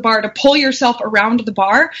around the bar, to pull yourself around the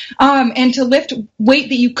bar and to lift weight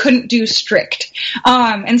that you couldn't do strict.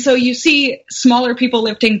 And so you see smaller people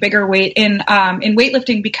lifting bigger weight in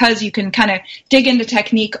weightlifting because you can kind of dig into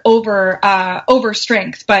technique over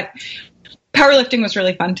strength. But powerlifting was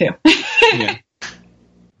really fun too. Yeah.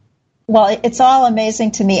 Well, it's all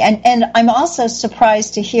amazing to me. And I'm also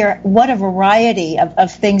surprised to hear what a variety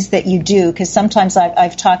of things that you do, because sometimes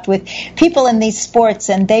I've talked with people in these sports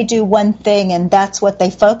and they do one thing and that's what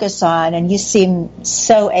they focus on, and you seem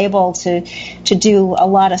so able to do a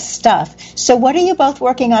lot of stuff. So what are you both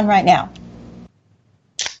working on right now?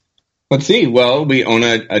 Let's see. Well, we own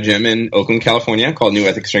a gym in Oakland, California called New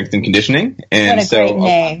Ethics Strength and Conditioning. And what a great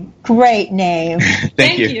name. Great name.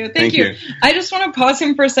 Thank you. I just want to pause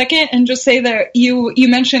him for a second and just say that you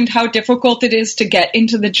mentioned how difficult it is to get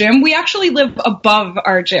into the gym. We actually live above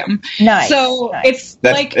our gym. Nice. So nice.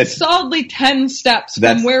 It's solidly 10 steps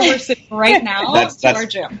from where we're sitting right now to our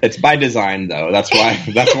gym. It's by design, though. That's why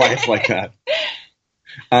it's like that.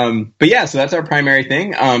 But yeah, so that's our primary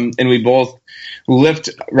thing. And we both lift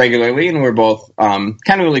regularly, and we're both kind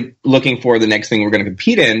of really looking for the next thing we're going to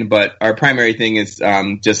compete in. But our primary thing is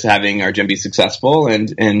just having our gym be successful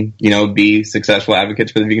and be successful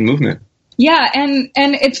advocates for the vegan movement. Yeah, and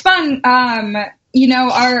it's fun.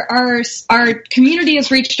 Our community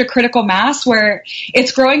has reached a critical mass where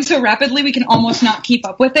it's growing so rapidly we can almost not keep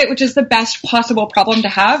up with it, which is the best possible problem to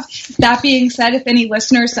have. That being said, if any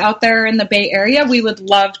listeners out there in the Bay Area, we would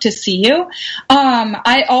love to see you.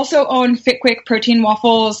 I also own FitQuick protein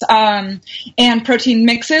waffles and protein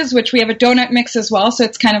mixes, which we have a donut mix as well. So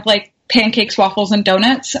it's kind of like pancakes, waffles, and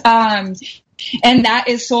donuts. And that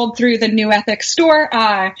is sold through the New Ethics store.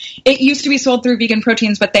 It used to be sold through Vegan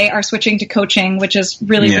Proteins, but they are switching to coaching, which is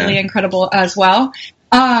really incredible as well.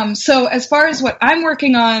 So as far as what I'm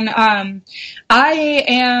working on,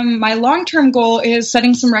 my long-term goal is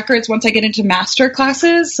setting some records once I get into master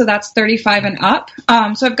classes. So that's 35 and up.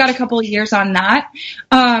 So I've got a couple of years on that.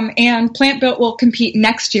 And Plant Built will compete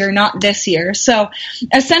next year, not this year. So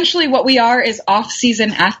essentially what we are is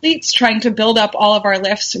off-season athletes trying to build up all of our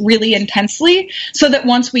lifts really intensely so that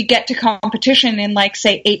once we get to competition in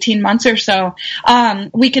say 18 months or so,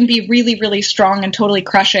 we can be really, really strong and totally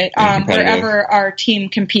crush it wherever our team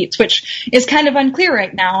competes, which is kind of unclear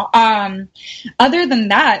right now. Other than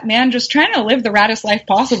that, man, just trying to live the raddest life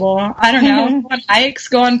possible. I don't know, go on hikes,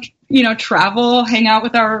 go on, travel, hang out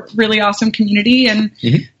with our really awesome community and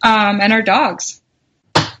our dogs.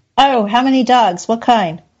 Oh, how many dogs? What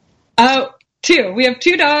kind? Oh, 2. We have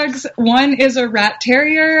 2 dogs. One is a rat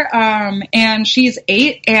terrier, and she's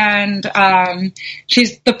 8, and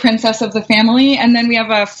she's the princess of the family. And then we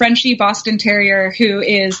have a Frenchie Boston Terrier who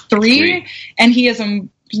is 3, and he is a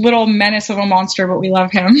little menace of a monster, but we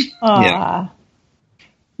love him.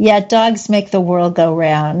 Yeah, dogs make the world go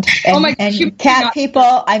round. And cat people,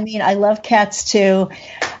 I love cats too.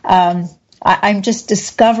 I'm just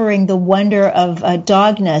discovering the wonder of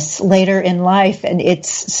dogness later in life, and it's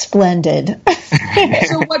splendid.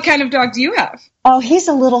 So what kind of dog do you have? Oh, he's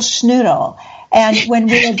a little schnoodle. And when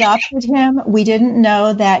we adopted him, we didn't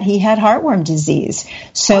know that he had heartworm disease.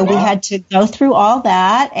 So we had to go through all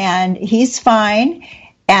that, and he's fine.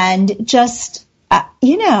 And just,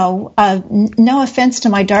 no offense to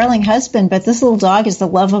my darling husband, but this little dog is the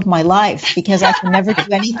love of my life because I can never do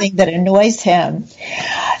anything that annoys him.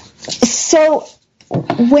 So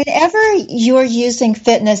whenever you're using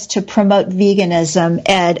fitness to promote veganism,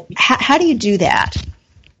 Ed, how do you do that?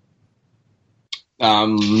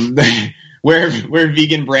 Wear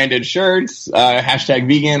vegan branded shirts, hashtag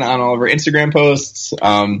vegan on all of our Instagram posts.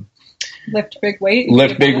 Lift big weights.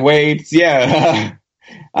 Lift big weights, yeah.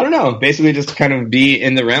 I don't know. Basically just kind of be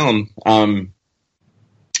in the realm.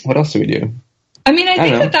 What else do we do? I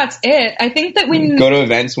think that's it. I think that when go to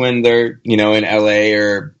events when they're, in LA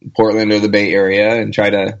or Portland or the Bay Area and try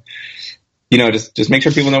to, just make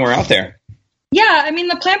sure people know we're out there. Yeah,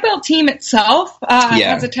 the Plant Built team itself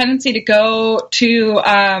has a tendency to go to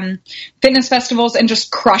fitness festivals and just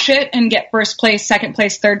crush it and get first place, second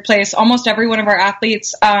place, third place. Almost every one of our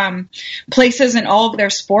athletes places in all of their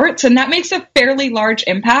sports, and that makes a fairly large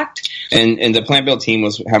impact. And the Plant Built team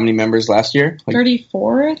was how many members last year?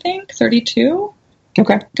 34, I think. 32?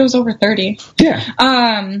 Okay. It goes over 30. Yeah.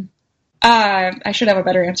 I should have a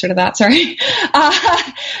better answer to that, sorry.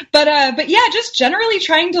 But yeah, just generally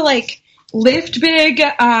trying to lift big,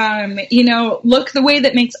 look the way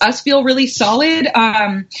that makes us feel really solid.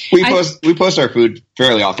 We post our food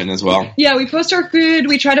fairly often as well. Yeah, we post our food.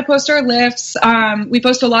 We try to post our lifts. We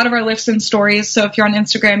post a lot of our lifts and stories. So if you're on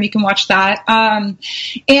Instagram, you can watch that. And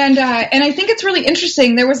I think it's really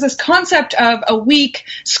interesting. There was this concept of a weak,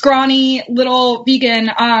 scrawny little vegan,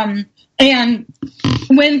 and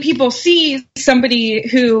when people see somebody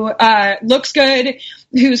who looks good,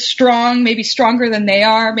 who's strong, maybe stronger than they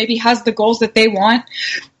are, maybe has the goals that they want,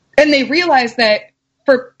 and they realize that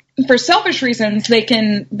for selfish reasons they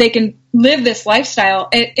can live this lifestyle.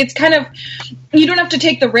 It's kind of, you don't have to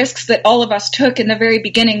take the risks that all of us took in the very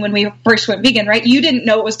beginning when we first went vegan, right? You didn't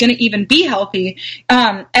know it was going to even be healthy.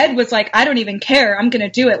 Ed was like, I don't even care. I'm going to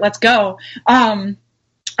do it. Let's go.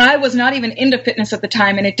 I was not even into fitness at the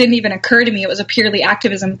time, and it didn't even occur to me. It was a purely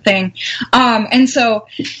activism thing. And so,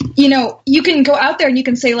 you know, you can go out there and you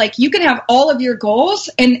can say, like, you can have all of your goals,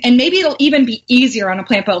 and maybe it'll even be easier on a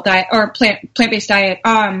plant-based diet or plant-based diet.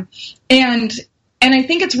 And I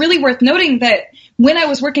think it's really worth noting that when I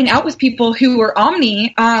was working out with people who were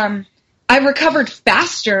Omni, I recovered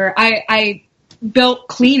faster. I built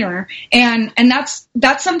cleaner, and that's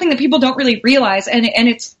something that people don't really realize, and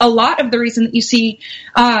it's a lot of the reason that you see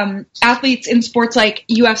athletes in sports like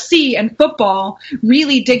UFC and football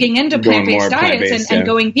really digging into plant-based diets and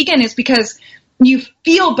going vegan is because you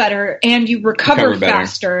feel better and you recover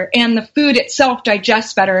faster, and the food itself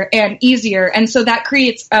digests better and easier. And so that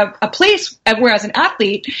creates a place where, as an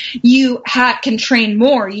athlete, you can train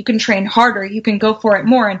more, you can train harder, you can go for it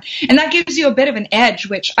more. And that gives you a bit of an edge,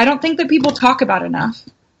 which I don't think that people talk about enough.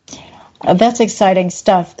 That's exciting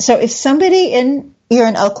stuff. So if somebody you're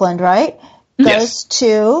in Oakland, right, goes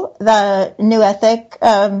to the New Ethic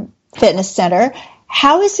Fitness Center,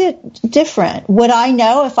 how is it different? Would I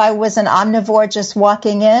know if I was an omnivore just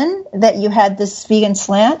walking in that you had this vegan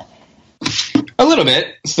slant? A little bit.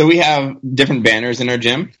 So we have different banners in our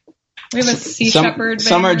gym. We have a Sea Shepherd banner.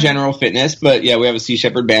 Some are general fitness, but yeah, we have a Sea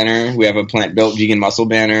Shepherd banner. We have a plant-built vegan muscle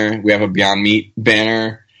banner. We have a Beyond Meat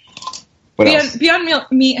banner. Beyond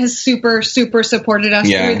Meat has super supported us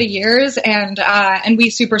through the years, and we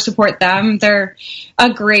super support them. They're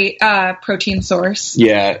a great protein source.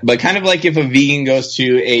 Yeah, but kind of like if a vegan goes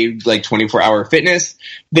to a 24-hour fitness,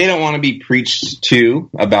 they don't want to be preached to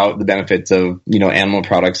about the benefits of, you know, animal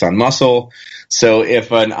products on muscle. So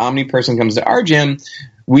if an Omni person comes to our gym,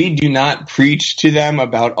 we do not preach to them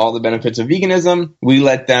about all the benefits of veganism. We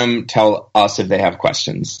let them tell us if they have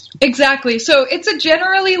questions. Exactly. So it's a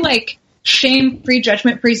generally shame-free,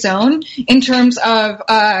 judgment-free zone in terms of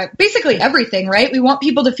basically everything, right? We want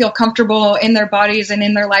people to feel comfortable in their bodies and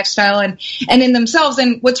in their lifestyle and in themselves.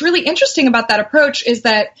 And what's really interesting about that approach is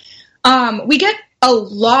that we get a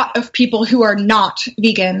lot of people who are not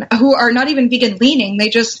vegan, who are not even vegan leaning.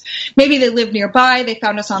 Maybe they live nearby. They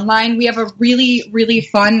found us online. We have a really, really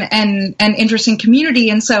fun and interesting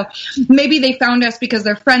community. And so maybe they found us because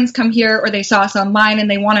their friends come here, or they saw us online and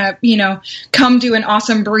they want to, you know, come do an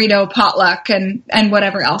awesome burrito potluck and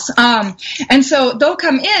whatever else. And so they'll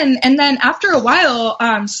come in, and then after a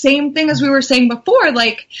while, same thing as we were saying before,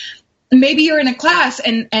 maybe you're in a class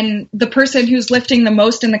and the person who's lifting the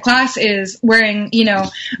most in the class is wearing, you know,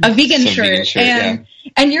 a vegan shirt,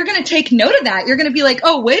 and you're going to take note of that. You're going to be like,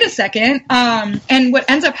 oh, wait a second. And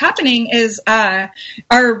what ends up happening is our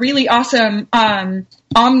really awesome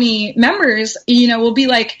Omni members, you know, will be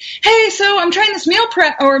like, hey, so I'm trying this meal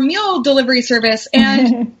prep or meal delivery service,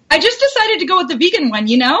 and I just decided to go with the vegan one,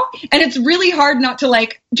 you know? And it's really hard not to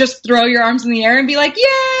just throw your arms in the air and be like,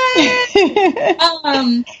 yay!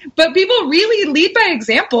 But people really lead by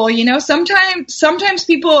example, you know? Sometimes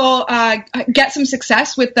people get some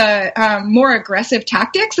success with the more aggressive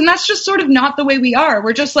tactics, and that's just sort of not the way we are.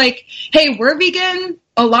 We're just like, hey, we're vegan.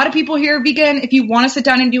 A lot of people here are vegan. If you want to sit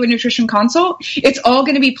down and do a nutrition consult, it's all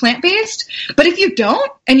going to be plant-based. But if you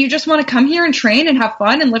don't, and you just want to come here and train and have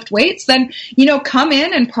fun and lift weights, then, you know, come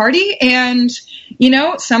in and party. And, you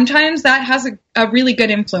know, sometimes that has a really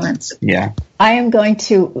good influence. Yeah. I am going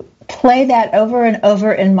to play that over and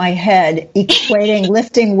over in my head, equating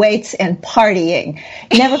lifting weights and partying.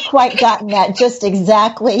 Never quite gotten that just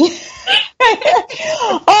exactly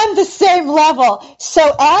on the same level. So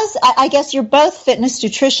as I guess you're both fitness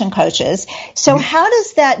nutrition coaches. So how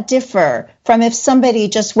does that differ from if somebody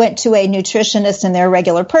just went to a nutritionist and they're a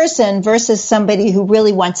regular person versus somebody who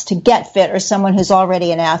really wants to get fit or someone who's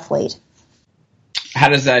already an athlete? How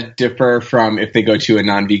does that differ from if they go to a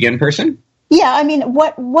non-vegan person? Yeah, I mean,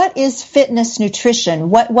 what is fitness nutrition?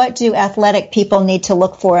 What do athletic people need to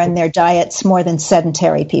look for in their diets more than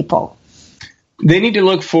sedentary people? They need to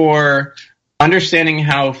look for understanding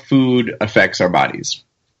how food affects our bodies.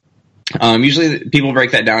 Usually people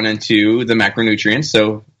break that down into the macronutrients,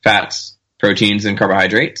 so fats, proteins, and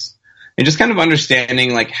carbohydrates, and just kind of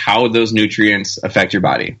understanding how those nutrients affect your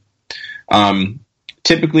body.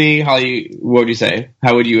 Typically, Holly, what would you say?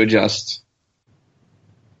 How would you adjust?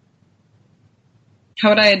 How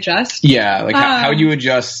would I adjust? Yeah, how would you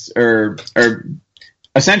adjust, or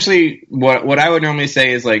essentially what I would normally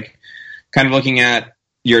say is kind of looking at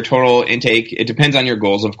your total intake. It depends on your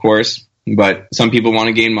goals, of course, but some people want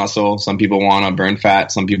to gain muscle, some people want to burn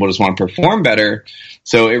fat, some people just want to perform better.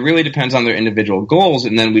 So it really depends on their individual goals,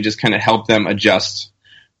 and then we just kind of help them adjust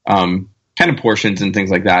kind of portions and things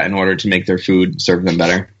like that in order to make their food serve them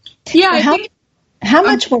better. Yeah. How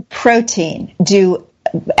much more protein do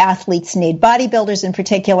athletes need? Bodybuilders in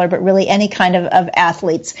particular, but really any kind of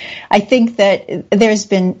athletes. I think that there's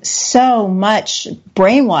been so much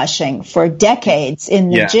brainwashing for decades in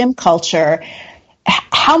the gym culture.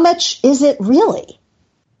 How much is it really?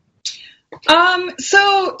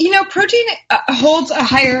 So, protein holds a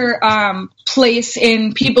higher place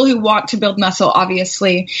in people who want to build muscle,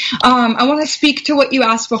 obviously. I want to speak to what you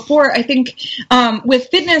asked before. I think with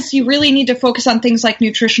fitness, you really need to focus on things like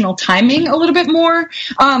nutritional timing a little bit more.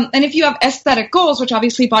 And if you have aesthetic goals, which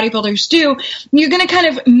obviously bodybuilders do, you're going to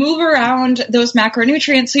kind of move around those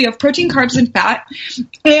macronutrients. So you have protein, carbs, and fat,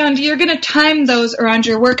 and you're going to time those around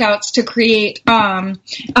your workouts to create a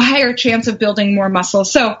higher chance of building more muscle.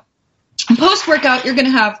 So post-workout, you're going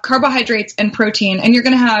to have carbohydrates and protein, and you're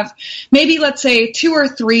going to have maybe, let's say, 2 or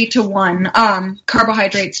 3 to 1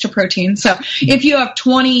 carbohydrates to protein. So if you have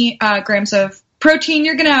 20 grams of protein,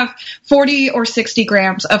 you're going to have 40 or 60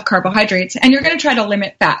 grams of carbohydrates, and you're going to try to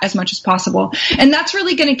limit fat as much as possible. And that's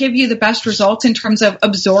really going to give you the best results in terms of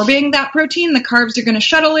absorbing that protein. The carbs are going to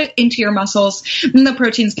shuttle it into your muscles, and the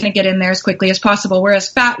protein's going to get in there as quickly as possible, whereas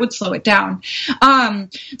fat would slow it down.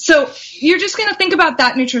 So you're just going to think about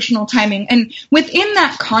that nutritional timing. And within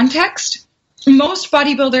that context, most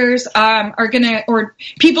bodybuilders are going to, or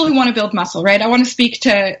people who want to build muscle, right? I want to speak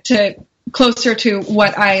to closer to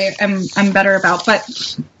what I'm better about,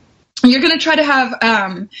 but you're going to try to have,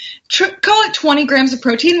 call it 20 grams of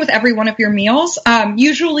protein with every one of your meals.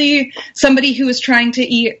 Usually somebody who is trying to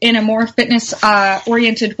eat in a more fitness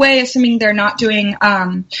oriented way, assuming they're not doing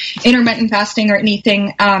intermittent fasting or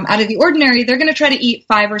anything out of the ordinary, they're going to try to eat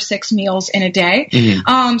 5 or 6 meals in a day.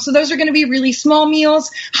 Mm-hmm. So those are going to be really small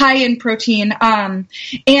meals, high in protein.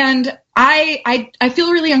 And I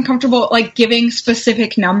feel really uncomfortable like giving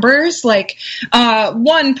specific numbers like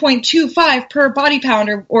 1.25 per body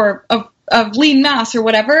pound or of lean mass or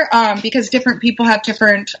whatever, because different people have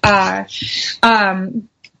different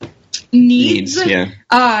needs,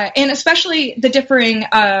 and especially the differing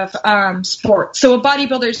of sports. So a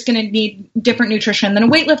bodybuilder is going to need different nutrition than a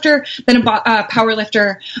weightlifter, than a power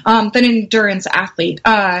lifter, than an endurance athlete.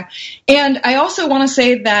 And I also want to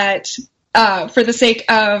say that for the sake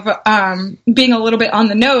of being a little bit on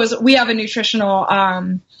the nose, we have a nutritional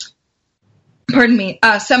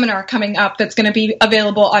seminar coming up that's going to be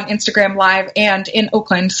available on Instagram Live and in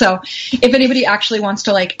Oakland. So if anybody actually wants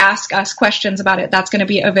to like ask us questions about it, that's going to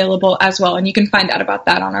be available as well. And you can find out about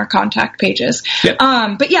that on our contact pages. Yep.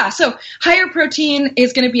 But yeah, so higher protein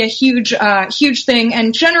is going to be a huge thing.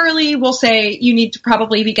 And generally we'll say you need to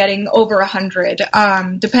probably be getting over 100,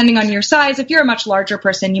 depending on your size. If you're a much larger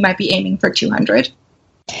person, you might be aiming for 200.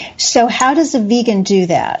 So how does a vegan do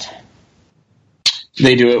that?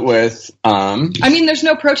 They do it with... I mean, there's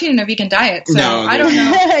no protein in a vegan diet, so no, I don't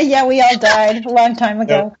know. Yeah, we all died a long time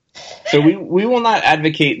ago. So we will not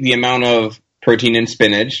advocate the amount of protein in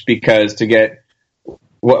spinach, because to get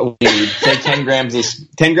what we need, say 10 grams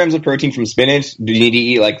of protein from spinach, do you need to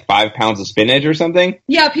eat like 5 pounds of spinach or something?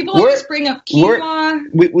 Yeah, people always bring up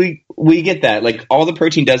quinoa. We get that. Like, all the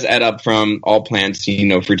protein does add up from all plants,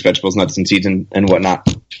 fruits, vegetables, nuts, and seeds and whatnot.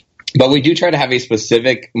 But we do try to have a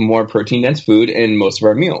specific, more protein-dense food in most of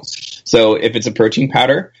our meals. So if it's a protein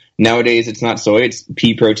powder, nowadays it's not soy, it's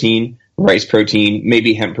pea protein, rice protein,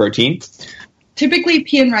 maybe hemp protein. Typically,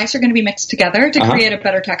 pea and rice are going to be mixed together to create a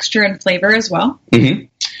better texture and flavor as well.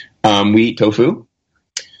 Mm-hmm. We eat tofu.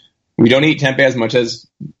 We don't eat tempeh as much as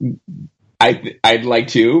I'd like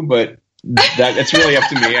to, but it's really up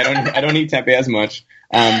to me. I don't eat tempeh as much.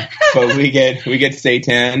 But we get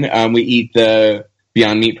seitan. We eat the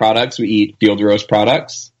Beyond Meat products. We eat field roast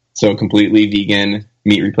products, so completely vegan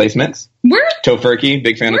meat replacements. We're Tofurkey,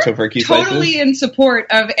 big fan of Tofurkey slices. Totally in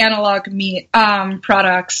support of analog meat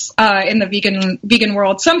products in the vegan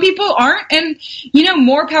world. Some people aren't, and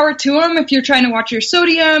more power to them. If you're trying to watch your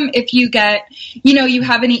sodium, if you get, you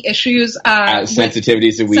have any issues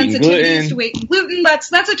sensitivities to wheat and gluten,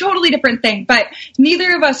 that's a totally different thing. But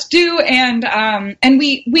neither of us do, and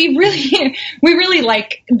we really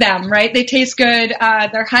like them, right? They taste good.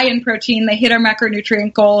 They're high in protein. They hit our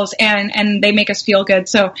macronutrient goals, and they make us feel good.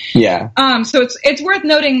 So yeah. So it's worth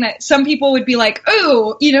noting that some people would be like,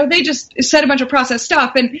 oh, they just said a bunch of processed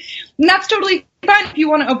stuff, and that's totally fine if you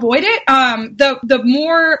want to avoid it. The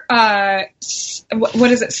more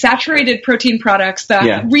saturated protein products,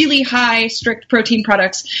 really high strict protein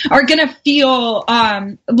products are going to feel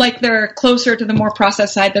like they're closer to the more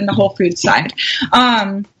processed side than the whole food side.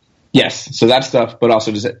 Yes, so that stuff, but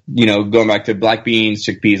also just, going back to black beans,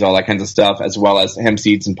 chickpeas, all that kinds of stuff, as well as hemp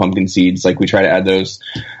seeds and pumpkin seeds. Like, we try to add those.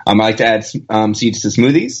 I like to add seeds to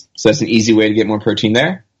smoothies, so that's an easy way to get more protein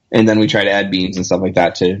there. And then we try to add beans and stuff like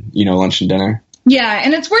that to, lunch and dinner. Yeah,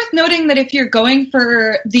 and it's worth noting that if you're going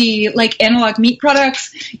for the analog meat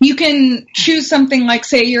products, you can choose something like,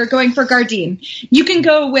 say, you're going for Gardein. You can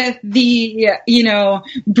go with the,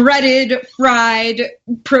 breaded, fried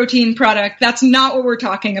protein product. That's not what we're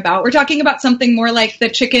talking about. We're talking about something more like the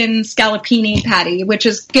chicken scallopini patty, which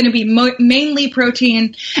is going to be mainly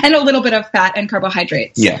protein and a little bit of fat and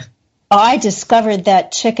carbohydrates. Yeah. I discovered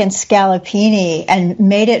that chicken scallopini and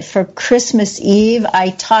made it for Christmas Eve. I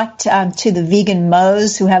talked to the Vegan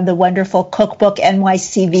Moes, who have the wonderful cookbook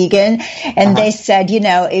NYC Vegan, and they said,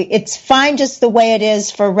 it's fine just the way it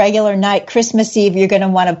is for regular night. Christmas Eve, you're going to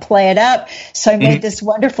want to play it up. So I made this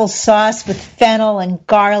wonderful sauce with fennel and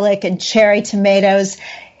garlic and cherry tomatoes.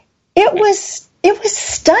 It was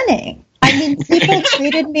stunning. I mean, people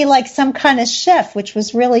treated me like some kind of chef, which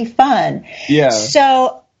was really fun. Yeah.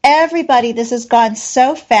 So everybody, this has gone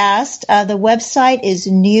so fast. The website is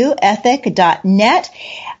nesethic.net.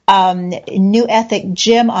 New Ethic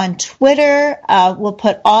Gym on Twitter. We'll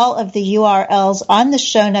put all of the URLs on the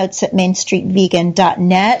show notes at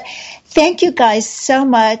mainstreetvegan.net. Thank you guys so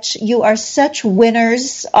much. You are such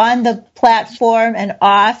winners on the platform and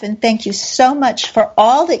off, and thank you so much for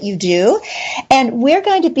all that you do. And we're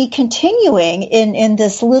going to be continuing in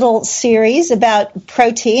this little series about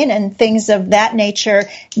protein and things of that nature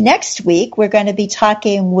next week. We're going to be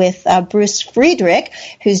talking with Bruce Friedrich,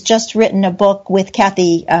 who's just written a book with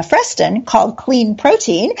Kathy Freston called Clean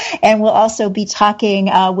Protein, and we'll also be talking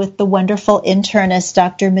with the wonderful internist,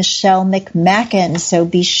 Dr. Michelle McMacken. So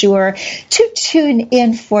be sure to tune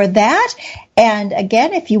in for that. And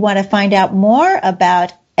again, if you want to find out more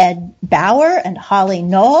about Ed Bauer and Holly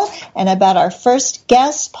Knoll and about our first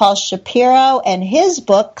guest, Paul Shapiro, and his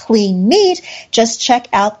book, Clean Meat, just check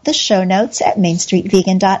out the show notes at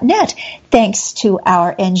mainstreetvegan.net. Thanks to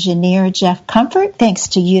our engineer, Jeff Comfort. Thanks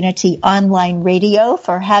to Unity Online Radio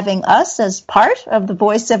for having us as part of the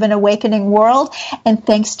Voice of an Awakening World. And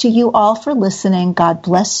thanks to you all for listening. God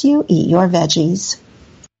bless you. Eat your veggies.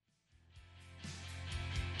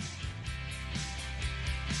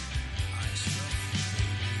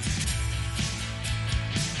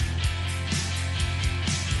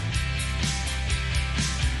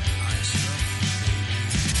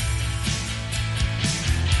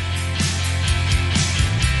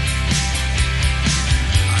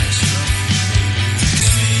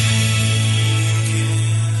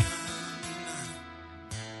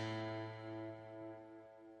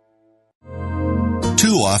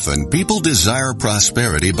 Often, people desire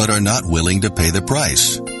prosperity but are not willing to pay the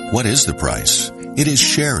price. What is the price? It is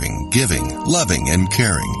sharing, giving, loving, and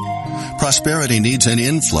caring. Prosperity needs an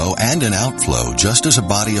inflow and an outflow, just as a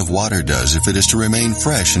body of water does if it is to remain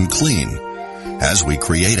fresh and clean. As we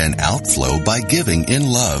create an outflow by giving in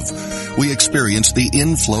love, we experience the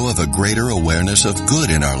inflow of a greater awareness of good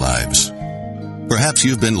in our lives. Perhaps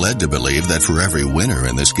you've been led to believe that for every winner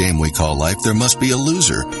in this game we call life, there must be a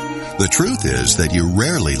loser. The truth is that you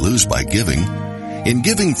rarely lose by giving. In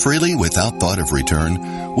giving freely without thought of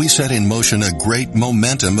return, we set in motion a great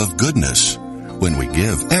momentum of goodness. When we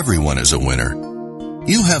give, everyone is a winner.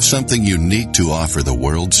 You have something unique to offer the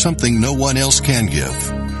world, something no one else can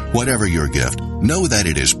give. Whatever your gift, know that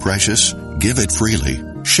it is precious, give it freely,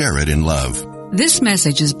 share it in love. This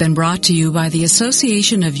message has been brought to you by the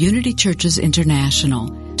Association of Unity Churches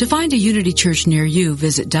International. To find a Unity Church near you,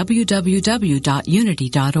 visit www.unity.org.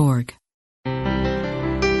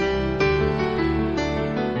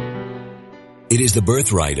 It is the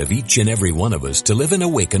birthright of each and every one of us to live an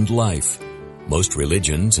awakened life. Most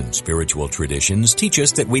religions and spiritual traditions teach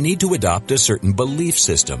us that we need to adopt a certain belief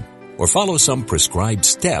system or follow some prescribed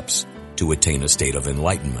steps to attain a state of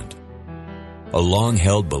enlightenment. A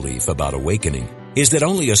long-held belief about awakening is that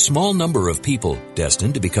only a small number of people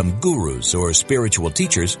destined to become gurus or spiritual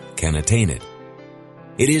teachers can attain it.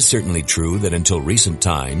 It is certainly true that until recent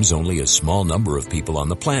times, only a small number of people on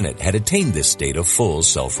the planet had attained this state of full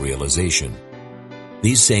self-realization.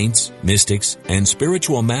 These saints, mystics, and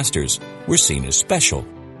spiritual masters were seen as special.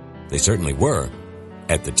 They certainly were,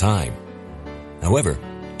 at the time. However,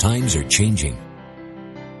 times are changing.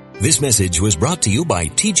 This message was brought to you by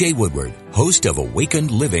TJ Woodward, host of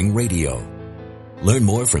Awakened Living Radio. Learn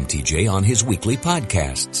more from TJ on his weekly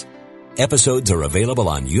podcasts. Episodes are available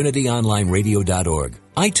on unityonlineradio.org,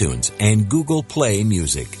 iTunes, and Google Play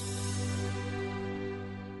Music.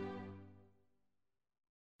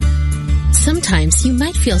 Sometimes you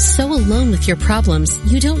might feel so alone with your problems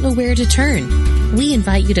you don't know where to turn. We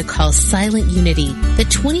invite you to call Silent Unity, the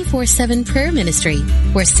 24/7 prayer ministry,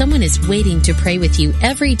 where someone is waiting to pray with you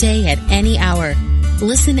every day at any hour.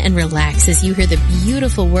 Listen and relax as you hear the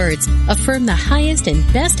beautiful words affirm the highest and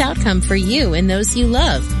best outcome for you and those you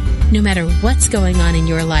love. No matter what's going on in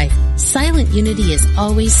your life, Silent Unity is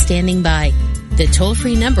always standing by. The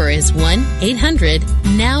toll-free number is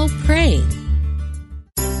 1-800-NOW-PRAY.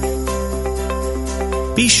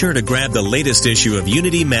 Be sure to grab the latest issue of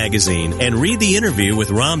Unity Magazine and read the interview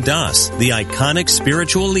with Ram Dass, the iconic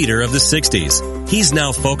spiritual leader of the 60s. He's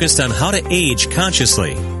now focused on how to age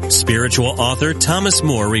consciously. Spiritual author Thomas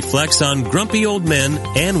Moore reflects on grumpy old men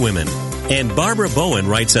and women. And Barbara Bowen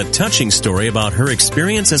writes a touching story about her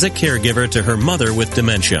experience as a caregiver to her mother with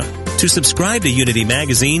dementia. To subscribe to Unity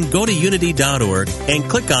Magazine, go to unity.org and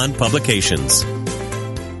click on Publications.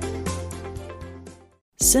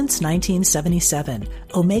 Since 1977,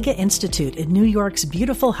 Omega Institute in New York's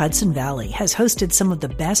beautiful Hudson Valley has hosted some of the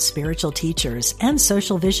best spiritual teachers and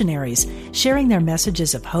social visionaries sharing their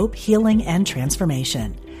messages of hope, healing, and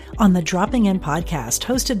transformation. On the Dropping In podcast,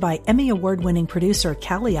 hosted by Emmy Award-winning producer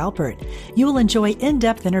Callie Alpert, you will enjoy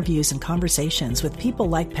in-depth interviews and conversations with people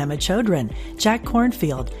like Pema Chodron, Jack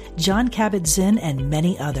Kornfield, John Kabat-Zinn, and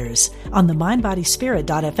many others on the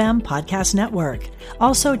MindBodySpirit.fm podcast network.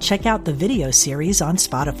 Also, check out the video series on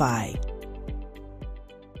Spotify.